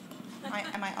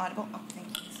 Am I audible? Oh,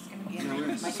 thank you.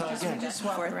 This is going to be in Just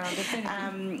swap around.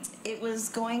 It was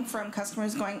going from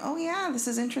customers going, oh yeah, this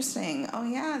is interesting. Oh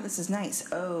yeah, this is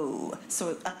nice. Oh,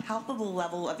 so a palpable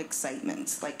level of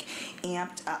excitement, like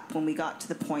amped up when we got to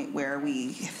the point where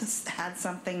we had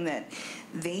something that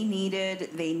they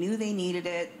needed. They knew they needed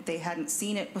it. They hadn't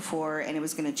seen it before, and it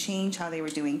was going to change how they were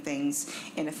doing things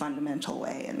in a fundamental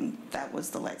way. And that was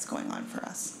the lights going on for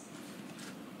us.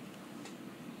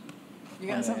 You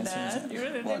got something to add?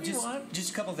 Well, just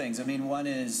a couple things. I mean, one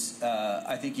is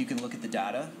I think you can look at the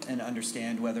data and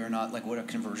understand whether or not, like, what are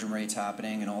conversion rates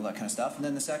happening and all that kind of stuff. And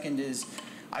then the second is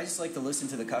I just like to listen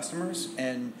to the customers.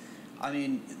 And, I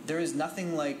mean, there is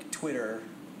nothing like Twitter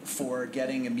for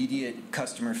getting immediate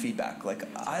customer feedback. Like,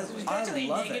 I love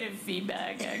negative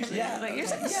feedback, actually. Yeah. Like, you're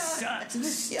like,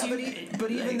 sucks.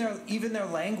 But even their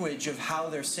language of how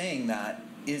they're saying that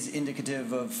is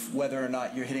indicative of whether or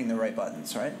not you're hitting the right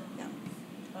buttons, right?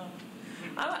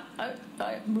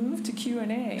 I moved to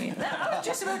Q&A. I was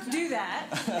just about to do that.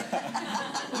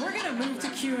 We're going to move to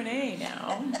Q&A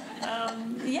now.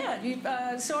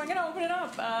 So I'm going to open it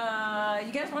up.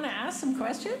 You guys want to ask some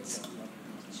questions?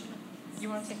 You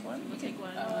want to take one? We'll take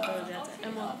one. Actually,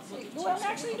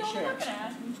 no, we're not going to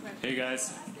ask. Hey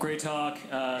guys, great talk.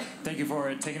 Thank you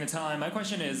for taking the time. My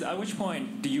question is, at which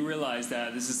point do you realize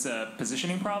that this is a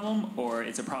positioning problem or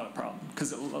it's a product problem?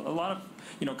 Because a lot of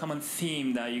common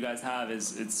theme that you guys have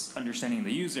is it's understanding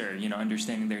the user,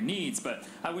 understanding their needs. But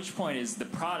at which point is the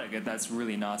product that's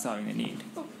really not solving the need?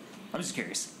 I'm just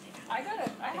curious. I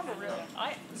have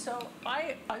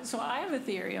a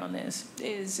theory on this,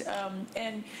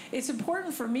 and it's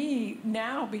important for me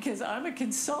now because I'm a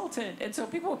consultant, and so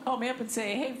people will call me up and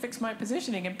say, hey, fix my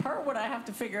positioning, and part of what I have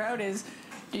to figure out is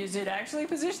it actually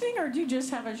positioning, or do you just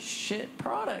have a shit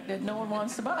product that no one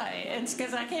wants to buy? And it's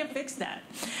because I can't fix that.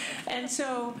 And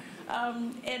so,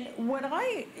 and what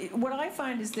I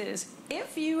find is this: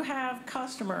 if you have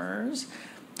customers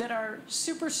that are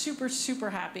super, super, super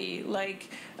happy, like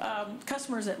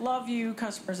customers that love you,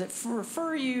 customers that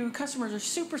refer you, customers are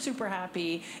super, super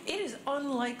happy, it is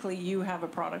unlikely you have a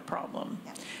product problem.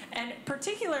 Yeah. And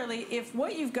particularly if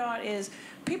what you've got is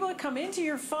people that come into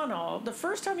your funnel, the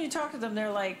first time you talk to them,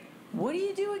 they're like, what do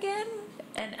you do again?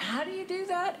 And how do you do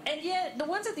that? And yet the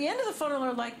ones at the end of the funnel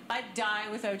are like, I'd die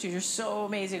without you. You're so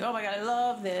amazing. Oh my God, I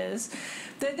love this.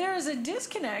 That there is a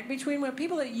disconnect between what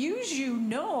people that use you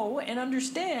know and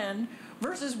understand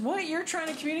versus what you're trying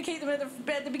to communicate them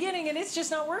at the beginning, and it's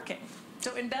just not working.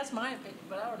 So, and that's my opinion,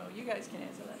 but I don't know. You guys can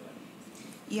answer that.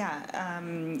 Yeah,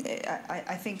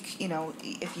 I think,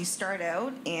 if you start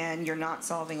out and you're not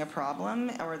solving a problem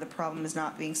or the problem is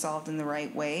not being solved in the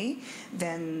right way,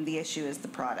 then the issue is the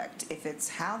product. If it's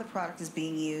how the product is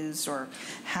being used or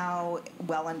how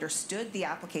well understood the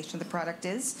application of the product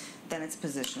is, then it's a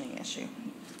positioning issue.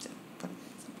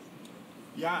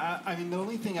 Yeah, I mean, the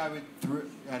only thing I would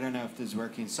I don't know if this is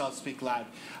working, so I'll speak loud.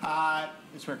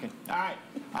 It's working. All right.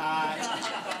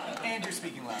 And you're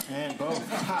speaking loud. And both.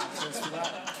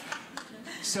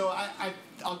 So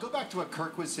I'll go back to what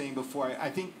Kirk was saying before. I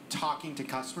think talking to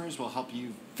customers will help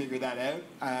you figure that out.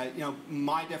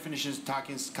 My definition of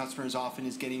talking to customers often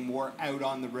is getting more out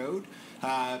on the road,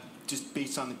 just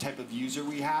based on the type of user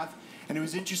we have. And it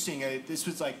was interesting. This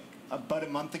was like about a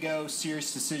month ago.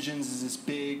 Serious Decisions is this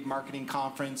big marketing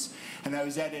conference, and I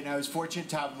was at it, and I was fortunate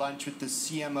to have lunch with the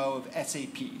CMO of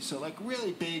SAP. So like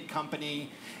really big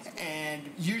company, and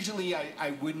usually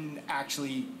I wouldn't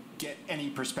actually get any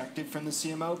perspective from the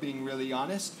CMO, being really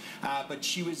honest. But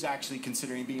she was actually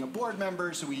considering being a board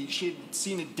member, so she had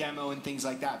seen a demo and things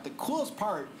like that. The coolest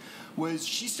part was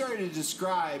she started to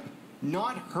describe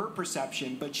not her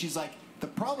perception, but she's like, the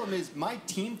problem is my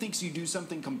team thinks you do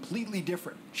something completely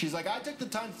different. She's like, I took the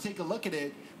time to take a look at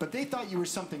it, but they thought you were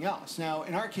something else. Now,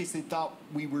 in our case, they thought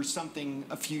we were something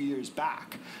a few years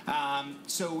back.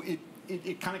 So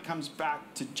it kind of comes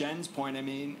back to Jen's point. I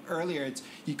mean, earlier, it's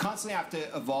you constantly have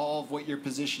to evolve what your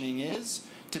positioning is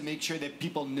to make sure that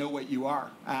people know what you are.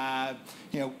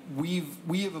 We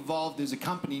have evolved as a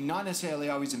company, not necessarily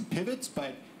always in pivots,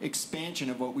 but expansion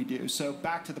of what we do. So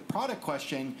back to the product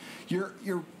question,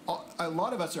 a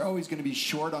lot of us are always going to be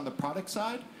short on the product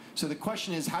side. So the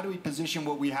question is, how do we position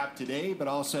what we have today, but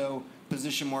also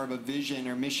position more of a vision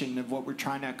or mission of what we're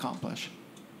trying to accomplish?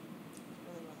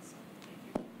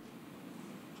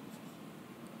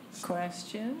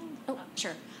 Question? Oh,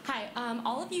 sure. Hi.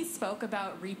 All of you spoke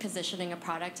about repositioning a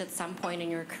product at some point in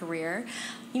your career.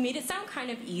 You made it sound kind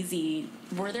of easy.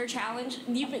 Were there challenges?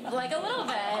 Like a little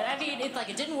bit. I mean, it's like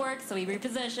it didn't work, so we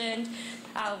repositioned.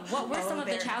 What were some of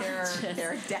the challenges?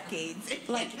 There are decades.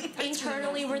 Like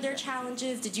internally, were there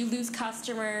challenges? Did you lose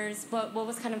customers? What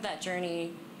was kind of that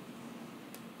journey?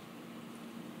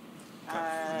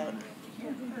 I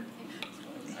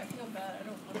feel bad. I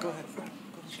don't. Go ahead.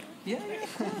 Yeah,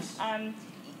 of course.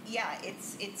 Yeah,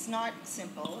 it's not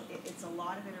simple. It's a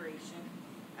lot of iteration,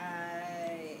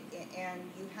 and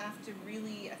you have to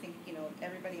really. I think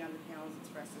everybody on the panel has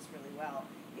expressed this really well.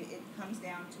 It comes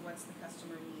down to what's the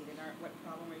customer need and what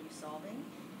problem are you solving,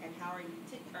 and how are you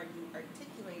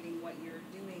articulating what you're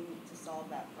doing to solve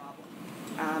that problem.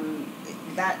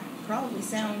 That probably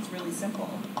sounds really simple,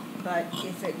 but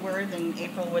if it were, then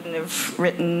April wouldn't have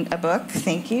written a book.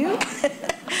 Thank you.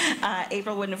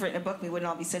 April wouldn't have written a book. We wouldn't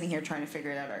all be sitting here trying to figure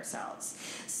it out ourselves.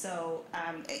 So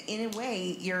in a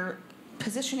way, your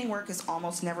positioning work is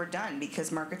almost never done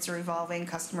because markets are evolving,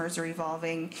 customers are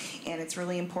evolving, and it's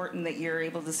really important that you're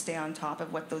able to stay on top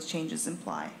of what those changes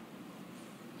imply.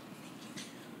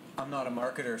 I'm not a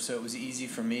marketer, so it was easy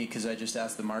for me because I just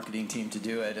asked the marketing team to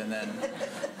do it and then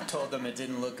told them it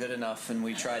didn't look good enough and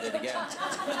we tried it again.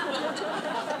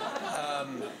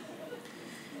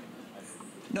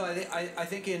 No, I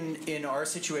think in our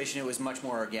situation it was much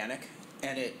more organic,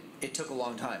 and it took a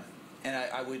long time. And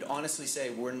I would honestly say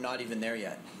we're not even there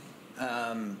yet.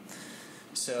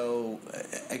 So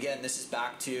again, this is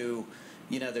back to,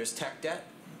 there's tech debt,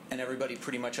 and everybody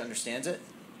pretty much understands it,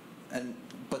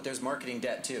 but there's marketing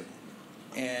debt too.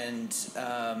 And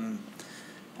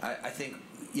I think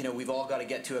we've all got to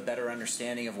get to a better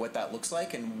understanding of what that looks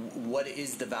like and what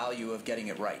is the value of getting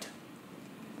it right.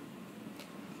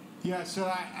 Yeah,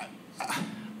 so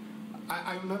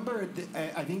I remember,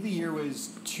 I think the year was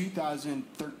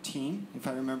 2013, if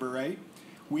I remember right.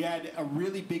 We had a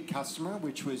really big customer,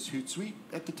 which was Hootsuite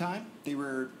at the time. They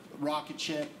were rocket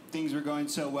ship, things were going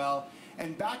so well.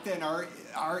 And back then, our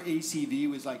ACV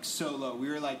was like so low. We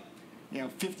were like,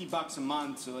 $50 a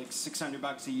month, so like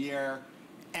 $600 a year.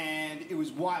 And it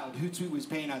was wild. Hootsuite was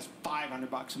paying us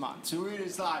 $500 a month. So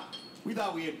we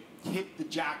thought we had hit the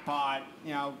jackpot,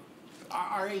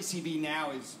 Our ACV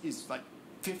now is like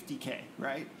 50K,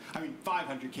 right? I mean,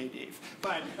 500K, Dave.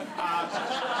 But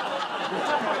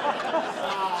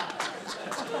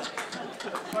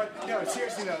but no,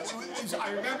 seriously though,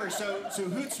 I remember. So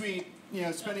Hootsuite,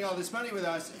 spending all this money with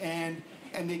us, and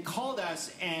they called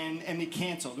us and they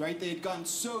canceled, right? They had gone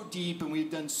so deep, and we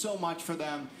had done so much for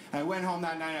them. And I went home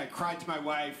that night, and I cried to my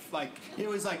wife. It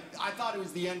was like I thought it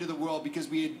was the end of the world because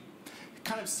we had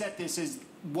kind of set this as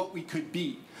what we could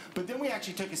be. But then we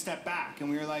actually took a step back and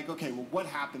we were like, okay, well, what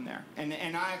happened there? And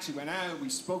I actually went out, we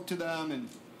spoke to them and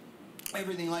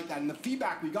everything like that. And the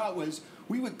feedback we got was,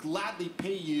 we would gladly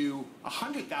pay you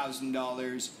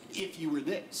 $100,000 if you were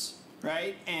this,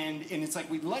 right? And it's like,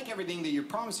 we like everything that you're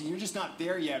promising. You're just not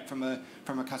there yet from a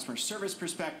customer service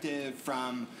perspective,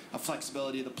 from a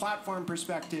flexibility of the platform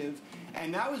perspective.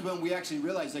 And that was when we actually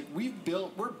realized,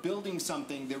 we're building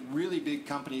something that really big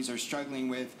companies are struggling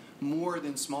with more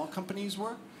than small companies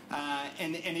were.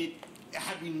 And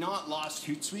had we not lost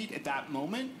Hootsuite at that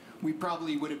moment, we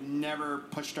probably would have never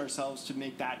pushed ourselves to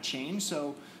make that change.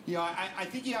 So, I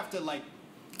think you have to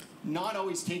not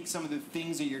always take some of the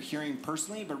things that you're hearing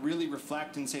personally, but really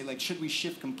reflect and say, should we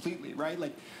shift completely, right?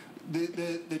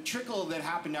 The trickle that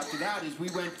happened after that is we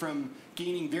went from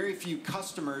gaining very few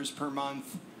customers per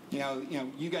month.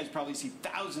 You guys probably see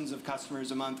thousands of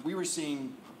customers a month. We were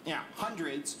seeing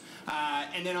hundreds,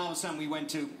 and then all of a sudden we went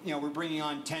to, we're bringing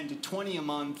on 10 to 20 a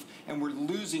month, and we're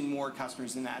losing more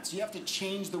customers than that. So you have to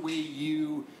change the way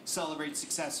you celebrate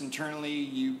success internally,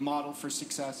 you model for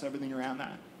success, everything around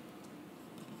that.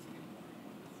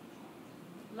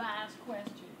 Last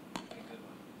question.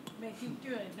 Make you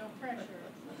good, no pressure.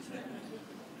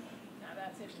 Now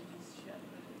that's it. We just shut it.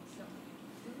 There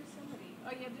was somebody.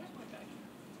 Oh yeah, there's one back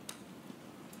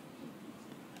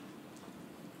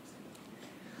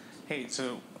here. Hey,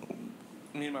 so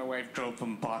me and my wife drove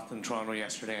from Boston to Toronto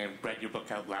yesterday and read your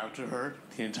book out loud to her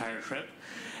the entire trip.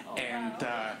 And so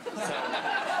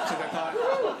I thought,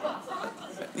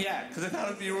 yeah, because I thought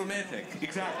it would be romantic.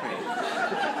 Exactly.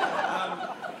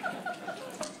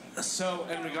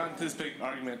 And we got into this big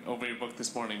argument over your book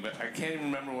this morning, but I can't even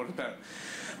remember what it's about.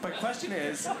 My question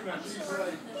is... It was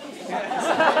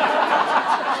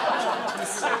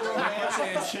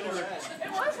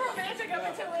romantic up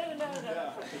until later.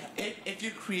 If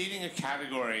you're creating a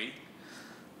category,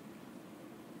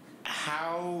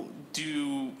 how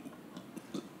do...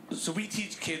 So we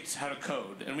teach kids how to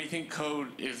code, and we think code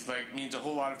is means a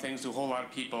whole lot of things to a whole lot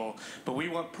of people, but we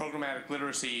want programmatic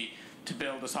literacy to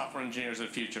build the software engineers of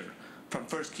the future, from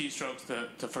first keystrokes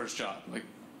to first job.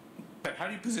 But how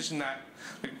do you position that?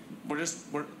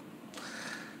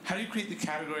 How do you create the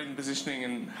category and positioning,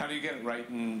 and how do you get it right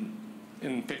in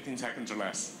 15 seconds or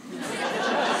less?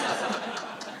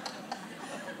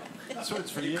 That's what it's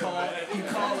for you. You call April.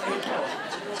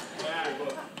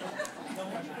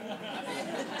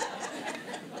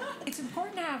 It's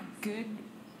important to have good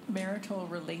marital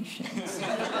relations.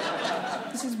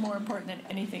 This is more important than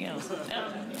anything else.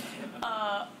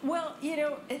 Well,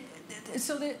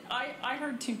 I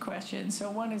heard two questions. So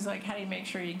one is how do you make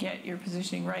sure you get your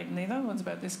positioning right? And the other one's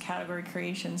about this category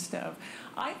creation stuff.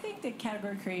 I think that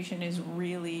category creation is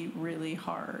really, really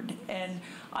hard. And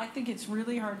I think it's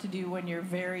really hard to do when you're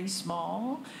very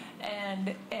small.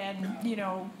 And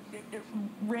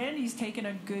Randy's taken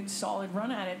a good, solid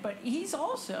run at it, but he's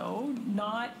also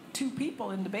not two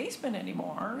people in the basement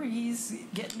anymore. He's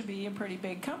getting to be a pretty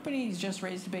big company. He's just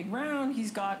raised a big round.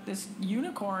 He's got this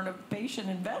unicorn of patient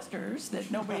investors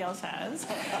that nobody else has.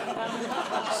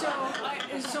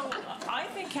 So I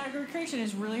think category creation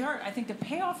is really hard. I think the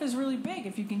payoff is really big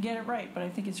if you can get it right, but I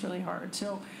think it's really hard.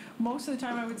 So most of the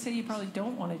time I would say you probably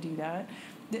don't want to do that.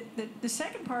 The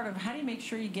second part of how do you make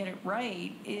sure you get it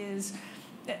right is,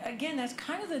 again, that's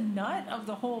kind of the nut of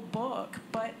the whole book,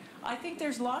 but I think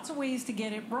there's lots of ways to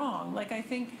get it wrong. I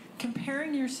think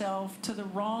comparing yourself to the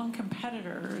wrong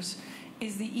competitors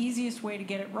is the easiest way to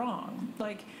get it wrong.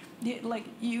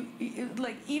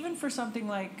 Even for something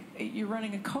like you're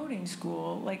running a coding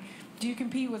school, do you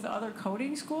compete with other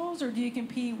coding schools, or do you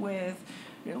compete with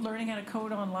learning how to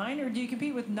code online, or do you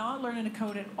compete with not learning to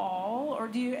code at all, or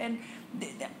do you? And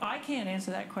I can't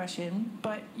answer that question,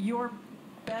 but your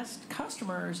best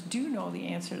customers do know the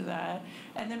answer to that.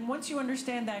 And then once you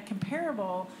understand that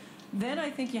comparable, then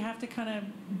I think you have to kind of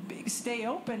stay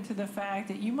open to the fact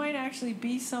that you might actually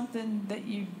be something that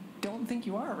you don't think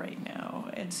you are right now.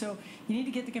 And so you need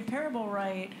to get the comparable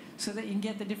right so that you can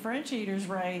get the differentiators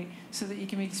right so that you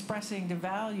can be expressing the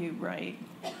value right.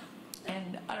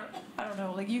 And I don't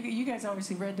know, you guys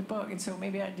obviously read the book, and so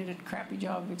maybe I did a crappy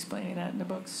job of explaining that in the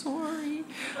book. Sorry.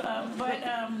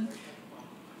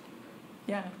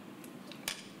 Yeah.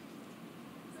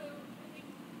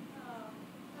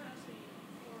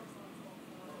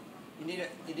 You need a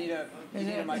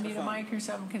microphone. You need a mic or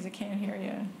something because it can't hear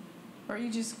you. Or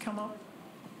you just come up.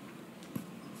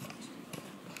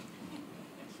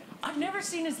 I've never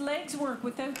seen his legs work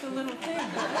without the little thing.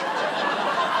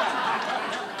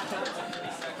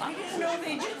 I didn't know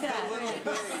they did that.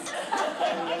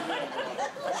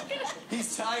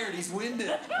 He's tired. He's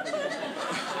winded.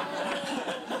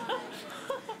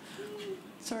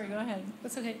 Sorry, go ahead.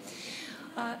 That's okay.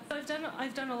 I've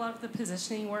done a lot of the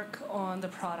positioning work on the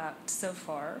product so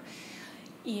far,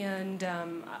 and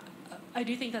I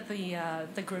do think that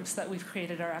the groups that we've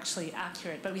created are actually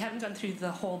accurate, but we haven't gone through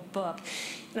the whole book.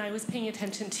 And I was paying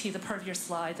attention to the part of your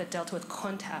slide that dealt with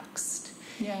context.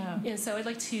 Yeah. And so I'd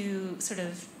like to sort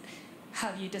of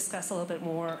have you discuss a little bit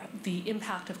more the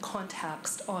impact of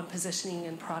context on positioning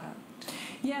and product.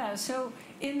 Yeah, so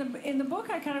in the book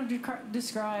I kind of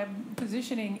describe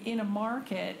positioning in a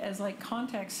market as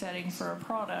context setting for a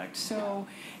product. So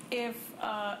if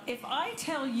I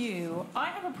tell you I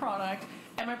have a product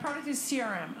and my product is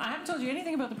CRM, I haven't told you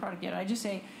anything about the product yet. I just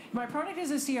say my product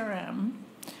is a CRM.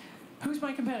 Who's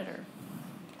my competitor?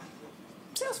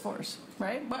 Salesforce,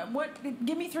 right? What?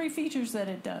 Give me 3 features that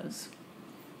it does.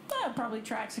 It probably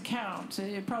tracks accounts.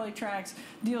 It probably tracks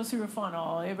deals through a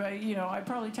funnel. I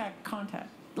probably track contact.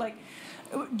 Like,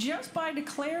 just by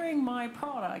declaring my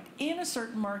product in a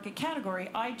certain market category,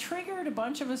 I triggered a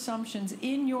bunch of assumptions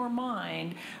in your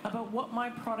mind about what my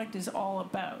product is all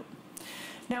about.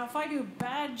 Now, if I do a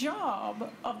bad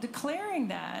job of declaring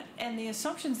that and the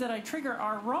assumptions that I trigger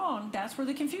are wrong, that's where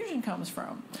the confusion comes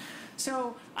from.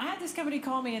 So I had this company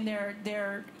call me, and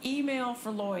they're email for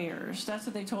lawyers. That's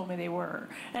what they told me they were.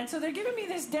 And so they're giving me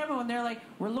this demo, and they're like,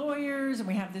 we're lawyers, and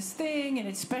we have this thing, and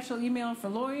it's special email for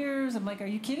lawyers. I'm like, are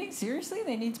you kidding? Seriously?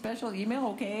 They need special email?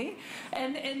 Okay.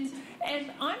 And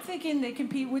I'm thinking they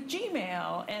compete with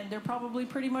Gmail, and they're probably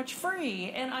pretty much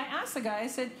free. And I asked the guy, I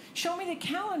said, show me the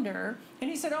calendar. And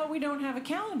he said, oh, we don't have a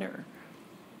calendar.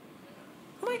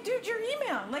 I'm like, dude, your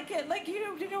email. Like you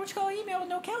know what you call email with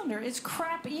no calendar. It's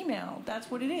crap email. That's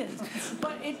what it is.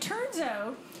 But it turns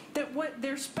out that what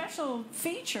their special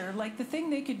feature, like the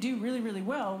thing they could do really, really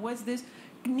well, was this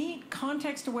neat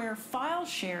context-aware file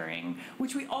sharing,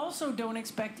 which we also don't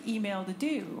expect email to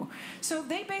do. So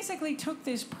they basically took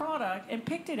this product and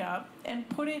picked it up and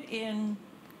put it in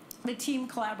the team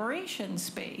collaboration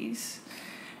space.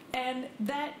 And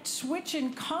that switch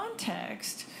in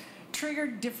context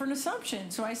triggered different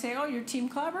assumptions. So I say, oh, your team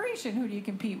collaboration, who do you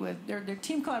compete with? They're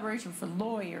team collaboration for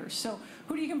lawyers. So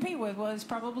who do you compete with? Well, it's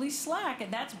probably Slack,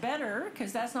 and that's better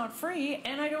because that's not free,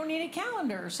 and I don't need a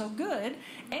calendar, so good.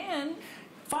 And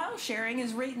file sharing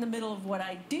is right in the middle of what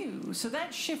I do. So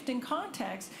that shift in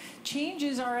context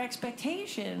changes our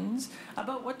expectations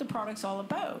about what the product's all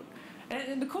about.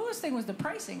 And the coolest thing was the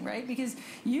pricing, right? Because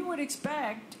you would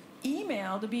expect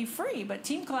email to be free, but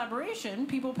team collaboration,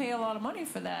 people pay a lot of money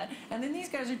for that. And then these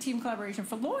guys are team collaboration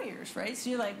for lawyers, right? So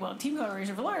you're like, well, team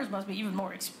collaboration for lawyers must be even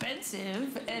more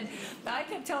expensive. And I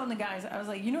kept telling the guys, I was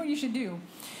like, you know what you should do?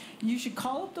 You should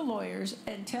call up the lawyers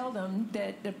and tell them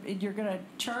that you're going to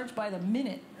charge by the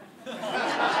minute. I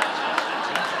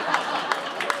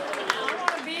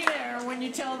want to be there when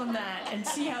you tell them that and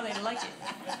see how they like it.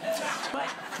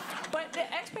 But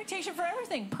the expectation for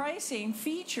everything, pricing,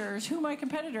 features, who my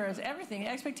competitor is, everything, the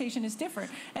expectation is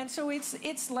different. And so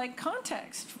it's like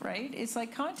context, right? It's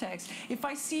like context. If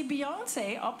I see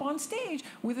Beyonce up on stage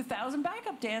with 1,000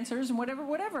 backup dancers and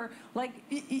whatever, like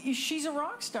she's a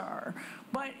rock star.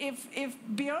 But if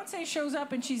Beyonce shows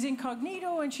up and she's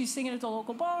incognito and she's singing at the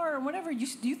local bar or whatever,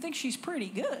 you think she's pretty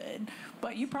good,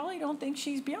 but you probably don't think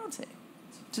she's Beyonce.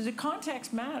 So the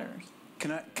context matters.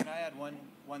 Can I add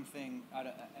one thing,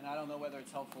 and I don't know whether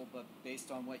it's helpful, but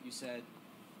based on what you said,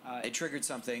 it triggered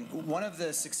something. One of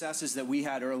the successes that we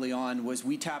had early on was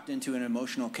we tapped into an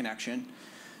emotional connection.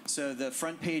 So the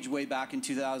front page way back in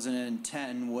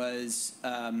 2010 was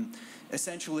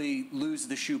essentially lose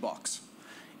the shoebox.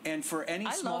 And for any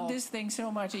I love this thing so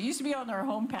much. It used to be on their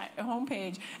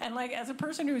homepage, and like as a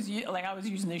person who was like I was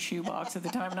using the shoebox at the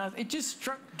time, and it just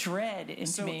struck dread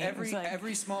into me.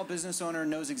 Every small business owner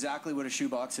knows exactly what a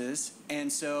shoebox is,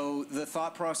 and so the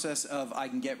thought process of I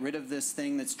can get rid of this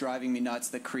thing that's driving me nuts,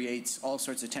 that creates all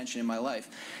sorts of tension in my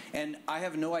life, and I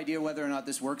have no idea whether or not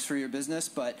this works for your business,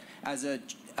 but as a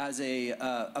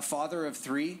father of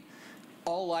 3,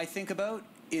 all I think about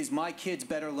is my kids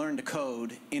better learn to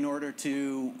code in order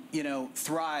to,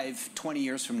 thrive 20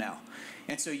 years from now.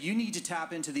 And so you need to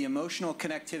tap into the emotional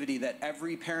connectivity that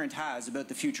every parent has about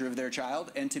the future of their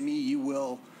child, and to me, you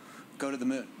will go to the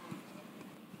moon.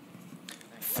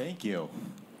 Thank you.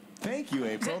 Thank you,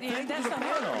 April. Thank you to the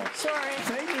panel. Sorry.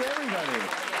 Thank you, everybody.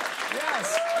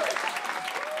 Yes.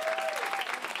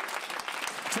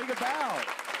 Take a bow.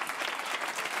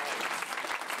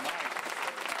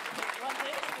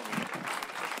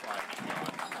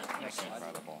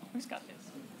 Who's got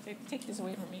this? Take this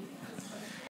away from me.